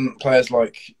 And even players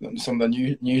like some of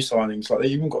the new signings, like they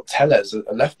even got Telles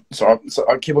a left. So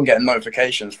I keep on getting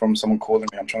notifications from someone calling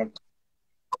me. I'm trying to.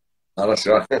 Oh, that's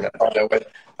right.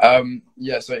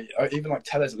 Yeah, so even like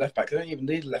Telles at left back, they don't even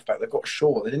need a left back. They've got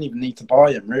Shaw. They didn't even need to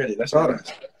buy him really. That's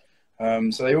honest.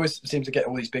 So they always seem to get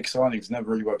all these big signings. It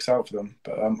never really works out for them.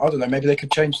 But I don't know. Maybe they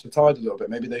could change the tide a little bit.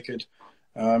 Maybe they could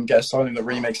get a signing that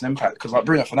really makes an impact. Because like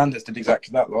Bruno Fernandes did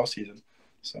exactly that last season.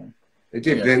 So they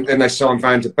did. Yeah. Then they signed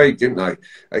Van der Beek, didn't they?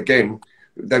 Again,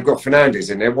 they've got Fernandes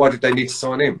in there. Why did they need to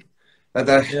sign him?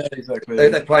 Yeah, exactly.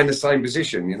 They're playing the same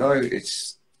position. It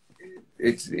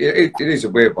is a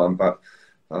weird one, but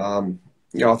I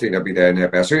think they'll be there and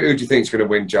thereabouts. Who do you think is going to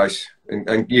win, Jace?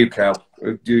 And you, Cal?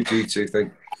 Who do you two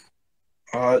think?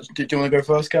 Do you want to go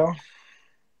first, Cal?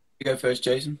 You go first,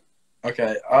 Jason.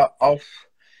 Okay,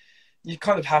 you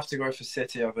kind of have to go for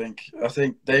City. I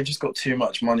think they've just got too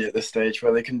much money at this stage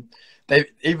where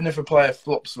even if a player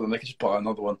flops for them, they can just buy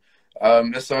another one.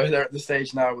 So they're at the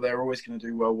stage now where they're always going to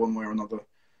do well one way or another.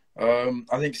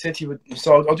 I think City would.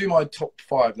 So I'll do my top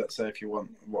five. Let's say if you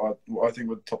want what I think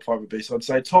would top five would be. So I'd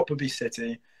say top would be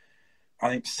City. I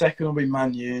think second will be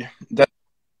Man U.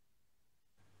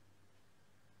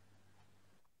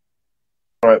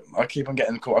 Right, I keep on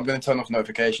getting the call. I'm going to turn off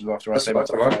notifications after I say my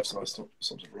top five, so I stop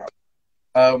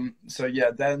So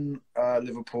yeah, then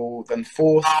Liverpool. Then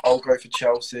fourth, I'll go for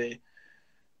Chelsea.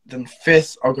 Then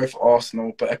fifth, I'll go for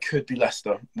Arsenal, but it could be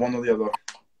Leicester, one or the other.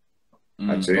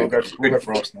 We'll go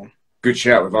for Arsenal. Good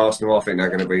shout with Arsenal. I think they're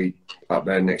going to be up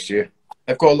there next year.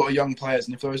 They've got a lot of young players,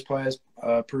 and if those players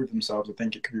prove themselves, I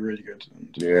think it could be really good.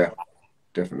 Yeah,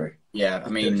 definitely. Yeah, I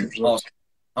mean,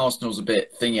 Arsenal's a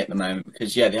bit thingy at the moment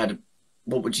because they had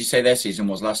what would you say their season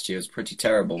was last year? It was pretty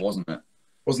terrible, wasn't it?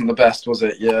 Wasn't the best, was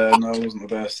it? Yeah, no, it wasn't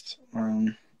the best.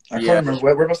 I can't remember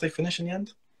where else they finished in the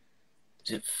end.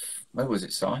 Where was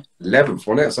it, Si? 11th,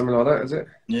 wasn't it? Something like that, is it?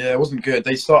 Yeah, it wasn't good.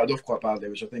 They started off quite badly,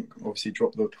 which I think obviously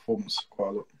dropped the performance quite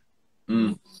a lot.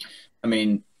 I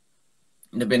mean,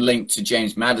 they've been linked to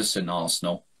James Maddison,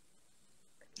 Arsenal.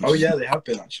 Oh yeah, they have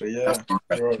been actually. Yeah,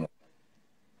 right.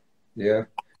 Yeah,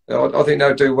 I think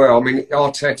they'll do well. I mean,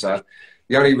 Arteta.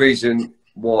 The only reason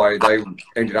why they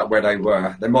ended up where they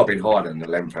were, they might have been higher than the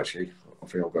 11th actually. I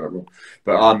think I've got it wrong,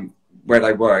 but where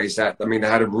they were is that they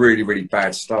had a really, really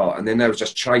bad start, and then they were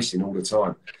just chasing all the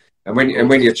time. And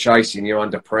when you're chasing, you're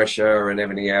under pressure and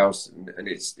everything else, and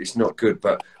it's not good.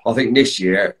 But I think this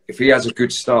year, if he has a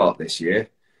good start this year,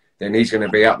 then he's going to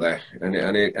be up there,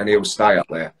 and he'll stay up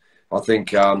there. I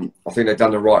think they've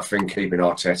done the right thing keeping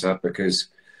Arteta, because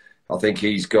I think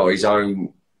he's got his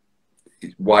own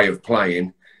way of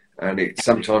playing, and it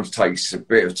sometimes takes a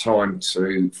bit of time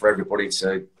for everybody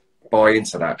to buy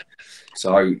into that.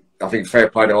 So I think fair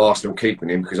play to Arsenal keeping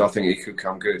him, because I think he could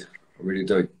come good. I really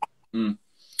do.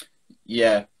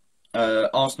 Yeah,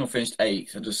 Arsenal finished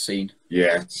 8th. I just seen.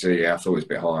 Yeah, so yeah, I thought it was a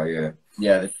bit high. Yeah,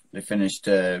 Yeah, they finished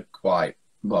quite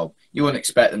well. You wouldn't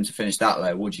expect them to finish that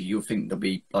low, would you? You'd think they'll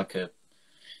be like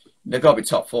they've got to be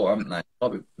top 4, haven't they?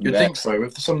 You'd think so.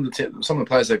 With some of the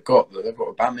players they've got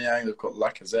Aubameyang, they've got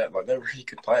Lacazette. Like they're really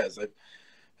good players.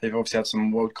 They've obviously had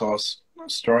some world class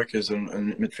strikers and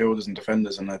midfielders and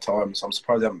defenders in their time. So I'm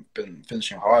surprised they haven't been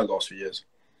finishing higher the last few years.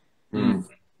 I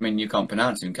mean, you can't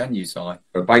pronounce him, can you, Si?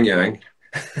 Aubameyang.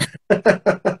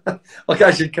 I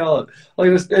actually can't.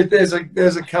 There's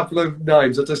a couple of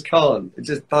names I just can't. It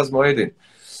just does my head in.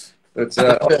 But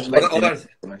I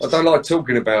don't like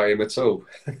talking about him at all.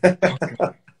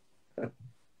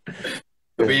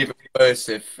 It'd be even worse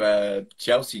if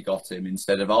Chelsea got him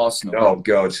instead of Arsenal. Oh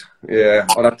God, yeah.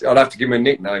 I'd have to give him a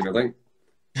nickname. I think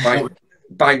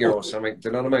Banger or something. Do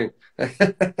you know what I mean?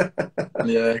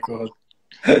 Yeah, God.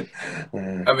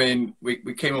 I mean,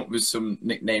 we came up with some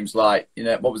nicknames like,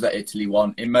 what was that Italy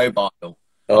one? Immobile.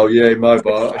 Oh yeah,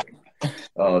 Immobile.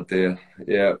 Oh dear,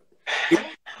 yeah.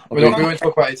 We won't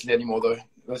talk about Italy anymore, though.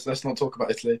 Let's not talk about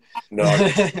Italy.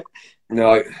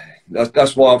 No.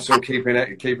 That's why I'm sort of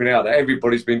keeping out.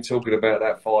 Everybody's been talking about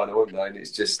that final, haven't they? And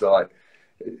it's just like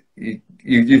you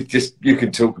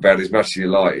can talk about it as much as you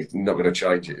like. It's not going to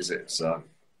change it, is it? So,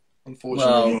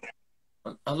 unfortunately,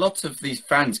 a lot of these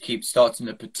fans keep starting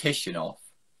a petition off.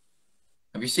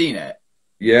 Have you seen it?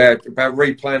 Yeah, about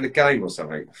replaying the game or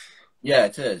something. Yeah,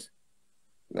 it is.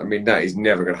 I mean, that is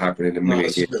never going to happen in a million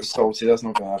years. That's a bit salty. That's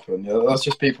not going to happen. Yeah, that's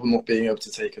just people not being able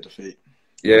to take a defeat.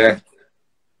 Yeah.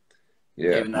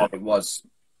 Even though it was,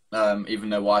 even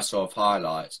though I saw of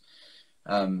highlights,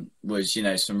 was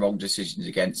some wrong decisions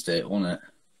against it, wasn't it?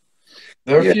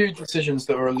 There are a few decisions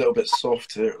that were a little bit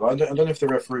soft here. I don't know if the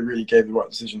referee really gave the right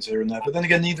decisions here and there, but then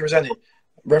again, neither is any.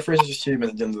 Referees are just human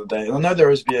at the end of the day, and I know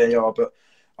there is VAR, but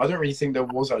I don't really think there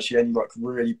was actually any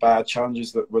really bad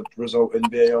challenges that would result in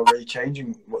VAR really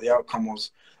changing what the outcome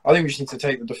was. I think we just need to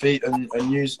take the defeat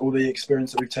and use all the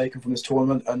experience that we've taken from this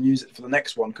tournament and use it for the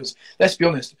next one. Because let's be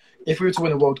honest, if we were to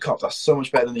win a World Cup, that's so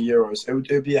much better than the Euros. It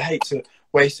would be a hate to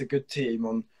waste a good team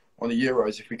on the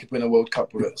Euros if we could win a World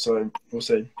Cup with it. So we'll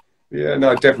see. Yeah,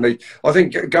 no, definitely. I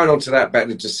think going on to that about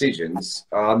the decisions,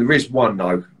 there is one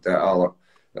though that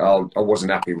I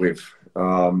wasn't happy with.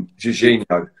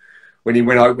 Jorginho, when he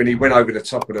went over the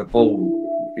top of the ball,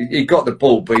 he got the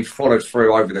ball, but he followed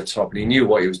through over the top, and he knew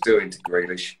what he was doing to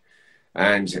Grealish.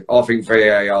 And I think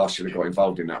VAR should have got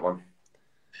involved in that one.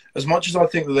 As much as I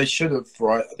think that they should have,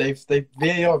 right?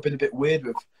 VAR have been a bit weird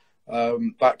with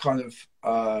that kind of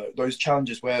those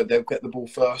challenges where they'll get the ball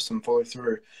first and follow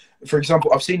through. For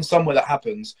example, I've seen somewhere that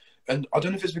happens, and I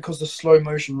don't know if it's because the slow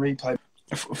motion replay.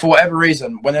 For whatever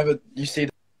reason, whenever you see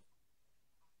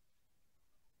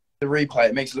the replay,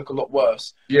 it makes it look a lot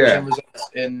worse. Yeah. And results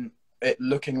in it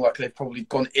looking like they've probably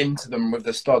gone into them with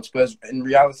their studs, but in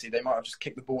reality, they might have just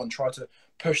kicked the ball and tried to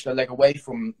push their leg away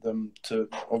from them to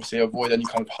obviously avoid any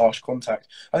kind of harsh contact.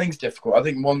 I think it's difficult. I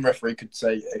think one referee could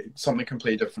say something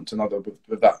completely different to another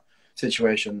with that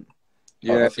situation.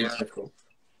 Yeah, I think it's difficult.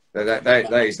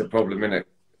 That is the problem, isn't it?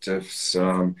 Just,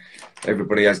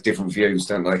 everybody has different views,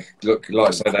 don't they? Look, like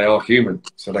I say, they are human,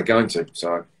 so they're going to.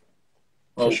 So,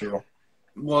 for sure.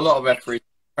 Well, a lot of referees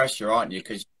pressure, aren't you?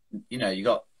 Because you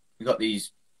got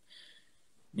these,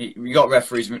 you got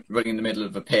referees running in the middle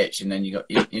of a pitch, and then you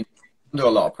under a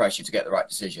lot of pressure to get the right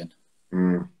decision.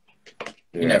 Yeah.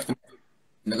 They're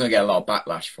going to get a lot of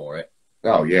backlash for it.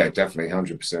 Oh yeah, definitely,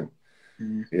 100%.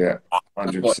 Yeah,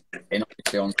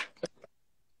 100%.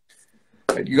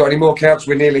 You got any more counts?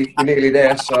 We're nearly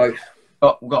there. So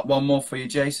we've got one more for you,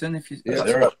 Jason. If you, Let's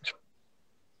hear it.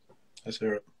 Let's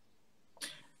hear it.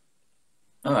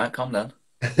 All right, calm down.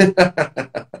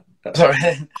 Sorry,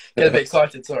 get a bit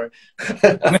excited. Sorry.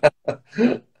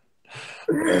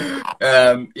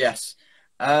 Yes.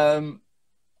 Are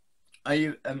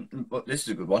you? Well, this is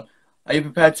a good one. Are you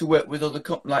prepared to work with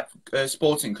other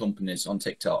sporting companies on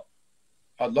TikTok?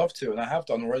 I'd love to, and I have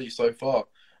done already so far.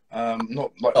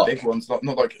 Not like big ones, not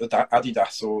like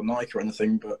Adidas or Nike or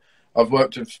anything, but I've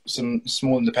worked with some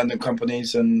small independent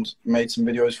companies and made some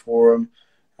videos for them.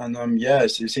 And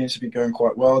it seems to be going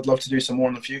quite well. I'd love to do some more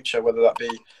in the future, whether that be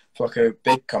for like a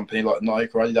big company like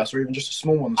Nike or Adidas, or even just a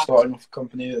small one, starting off a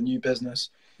company, a new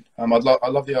business. I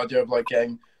love the idea of like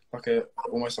getting like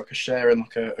almost like a share in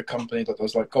like a company that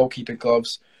does like goalkeeper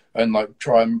gloves and like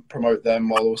try and promote them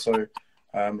while also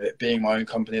it being my own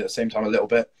company at the same time a little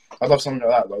bit. I'd love something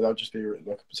like that. Like that'd just be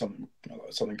like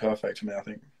something perfect for me, I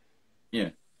think.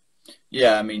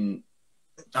 Yeah. I mean,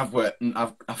 I've worked.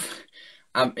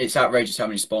 It's outrageous how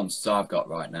many sponsors I've got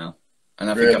right now, and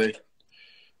I think really,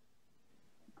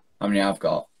 how many I've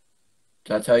got.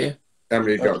 Did I tell you? How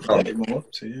many you got? Okay, more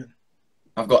to you.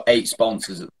 I've got 8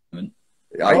 sponsors at the moment.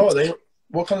 Oh,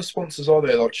 what kind of sponsors are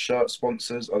they? Like shirt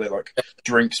sponsors? Are they like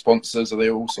drink sponsors? Are they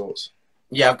all sorts?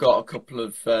 Yeah, I've got a couple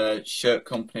of shirt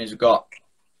companies. I've got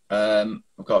a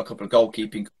couple of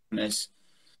goalkeeping companies.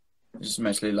 Just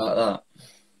mostly like that.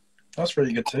 That's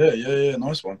really good to hear. Yeah,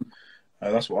 nice one.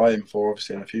 That's what I aim for,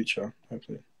 obviously, in the future,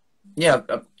 hopefully. Yeah,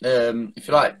 if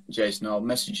you like, Jason, I'll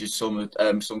message you some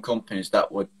companies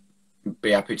that would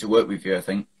be happy to work with you, I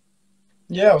think.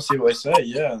 Yeah, I'll see what they say.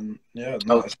 Yeah,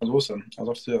 no, that sounds awesome. I'd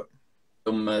love to do it.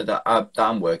 Some that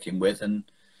I'm working with, and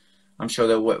I'm sure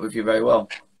they'll work with you very well.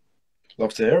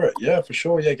 Love to hear it. Yeah, for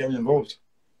sure. Yeah, get me involved.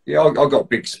 Yeah, I got a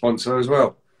big sponsor as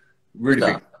well.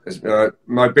 Really big.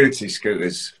 Mobility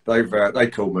scooters. They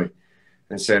called me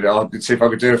and said I could see if I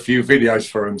could do a few videos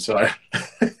for them. So.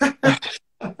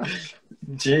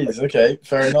 Jeez. Okay.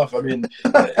 Fair enough. I mean,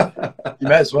 you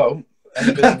may as well.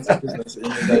 Any business is business. At the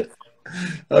end of the day.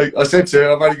 I said to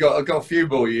her, I've got a few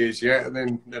more years yet, and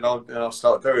then I'll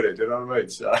start doing it. Do you know what I mean?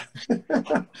 So.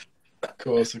 Of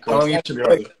course. How long have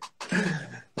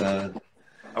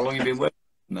you been working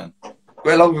then?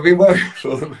 Well, long have been working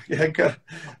for them. Yeah,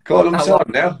 quite a long time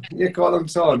now. Yeah, quite a long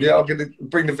time. Yeah, I'm going to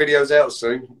bring the videos out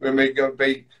soon. When we're going to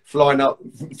be flying up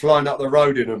the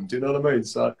road in them. Do you know what I mean?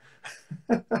 So.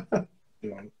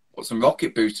 Put some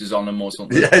rocket boosters on them or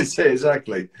something. Yes,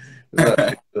 exactly.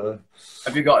 Have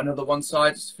you got another one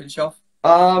side to finish off?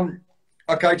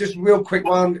 Okay, just real quick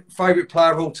one. Favourite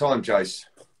player of all time, Jace?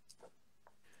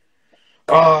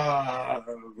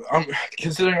 I'm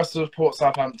considering I support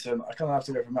Southampton. I kind of have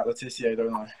to go for Matt Letizia,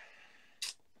 don't I?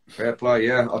 Fair play,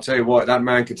 yeah. I'll tell you what, that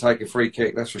man can take a free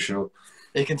kick, that's for sure.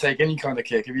 He can take any kind of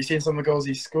kick. Have you seen some of the goals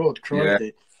he scored? Crikey.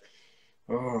 Yeah.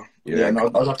 Oh, yeah. No,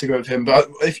 I'd have to go with him. But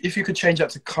if you could change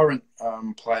that to current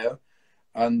player,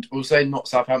 and we'll say not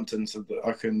Southampton, so that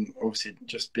I can obviously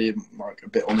just be like a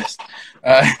bit honest.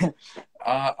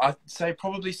 I'd say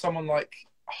probably someone like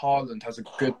Haaland has a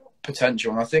good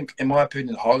potential, and I think, in my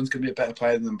opinion, Haaland's going to be a better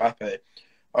player than Mbappe,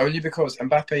 only because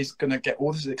Mbappe's going to get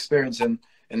all this experience in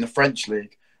the French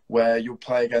league, where you'll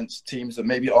play against teams that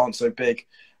maybe aren't so big.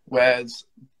 Whereas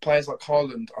players like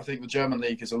Haaland, I think the German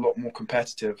league is a lot more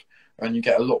competitive, and you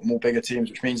get a lot more bigger teams,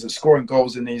 which means that scoring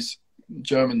goals in these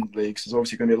German leagues is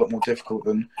obviously going to be a lot more difficult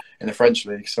than in the French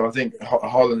league. So I think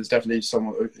Haaland is definitely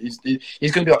someone. He's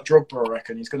going to be like Drogba, I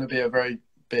reckon. He's going to be a very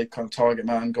big kind of target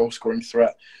man, goal scoring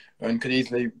threat, and could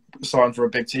easily sign for a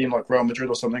big team like Real Madrid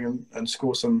or something and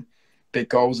score some big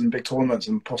goals in big tournaments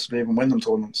and possibly even win them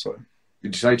tournaments. So,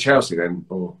 did you say Chelsea then,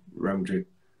 or Real Madrid?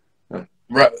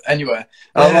 Anywhere.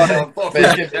 Oh,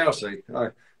 right, Chelsea.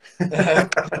 Oh.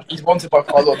 He's wanted by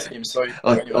quite a lot of teams. So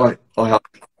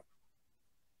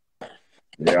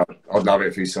yeah, I'd love it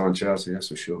if he signed Chelsea. That's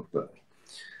for sure. But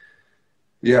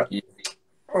yeah.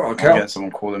 All right, Cal. Get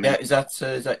someone calling me. Yeah, is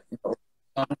that?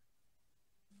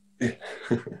 Yeah.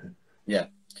 Yeah.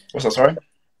 What's that? Sorry.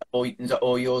 Is that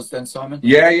all yours then, Simon?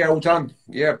 Yeah, all done.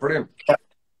 Yeah, brilliant.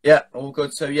 Yeah, all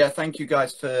good. So yeah, thank you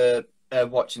guys for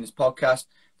watching this podcast.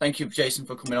 Thank you, Jason,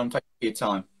 for coming on. Thank you for your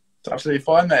time. It's absolutely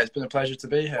fine, mate. It's been a pleasure to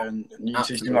be here, and you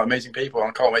two seem like amazing people. And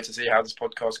I can't wait to see how this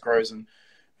podcast grows, and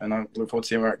I look forward to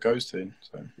seeing where it goes to.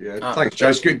 So yeah, thanks,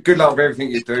 Joe. Good luck with everything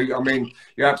you do. I mean,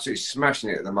 you're absolutely smashing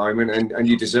it at the moment, and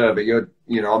you deserve it.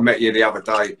 I met you the other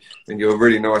day, and you're a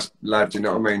really nice lad. You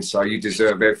know what I mean? So you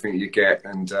deserve everything you get,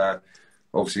 and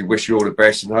obviously wish you all the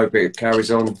best, and hope it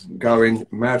carries on going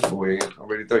mad for you. I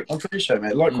really do. I appreciate it,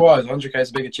 mate. Likewise, 100k is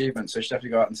a big achievement, so you should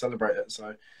definitely go out and celebrate it.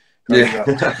 So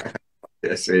yeah.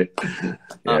 Yeah, see it.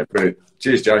 Yeah, brilliant.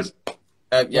 Cheers, James.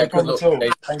 Yeah, no problem at all.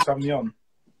 Thanks for having me on.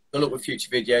 Good luck with future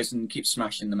videos and keep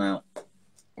smashing them out.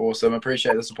 Awesome.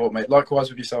 Appreciate the support, mate. Likewise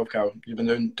with yourself, Cal. You've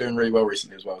been doing really well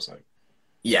recently as well. So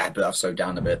yeah, but I've slowed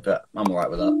down a bit, but I'm all right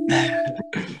with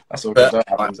that. That's all good. That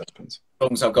happens. As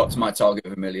long as I've got to my target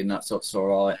of 1 million, that's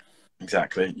all right.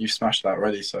 Exactly. You've smashed that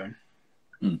already, so.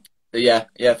 But yeah.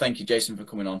 Thank you, Jason, for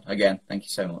coming on again. Thank you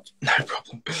so much. No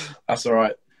problem. That's all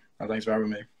right. Thanks for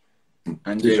having me.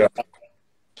 And you.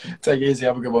 Take it easy.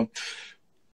 Have a good one.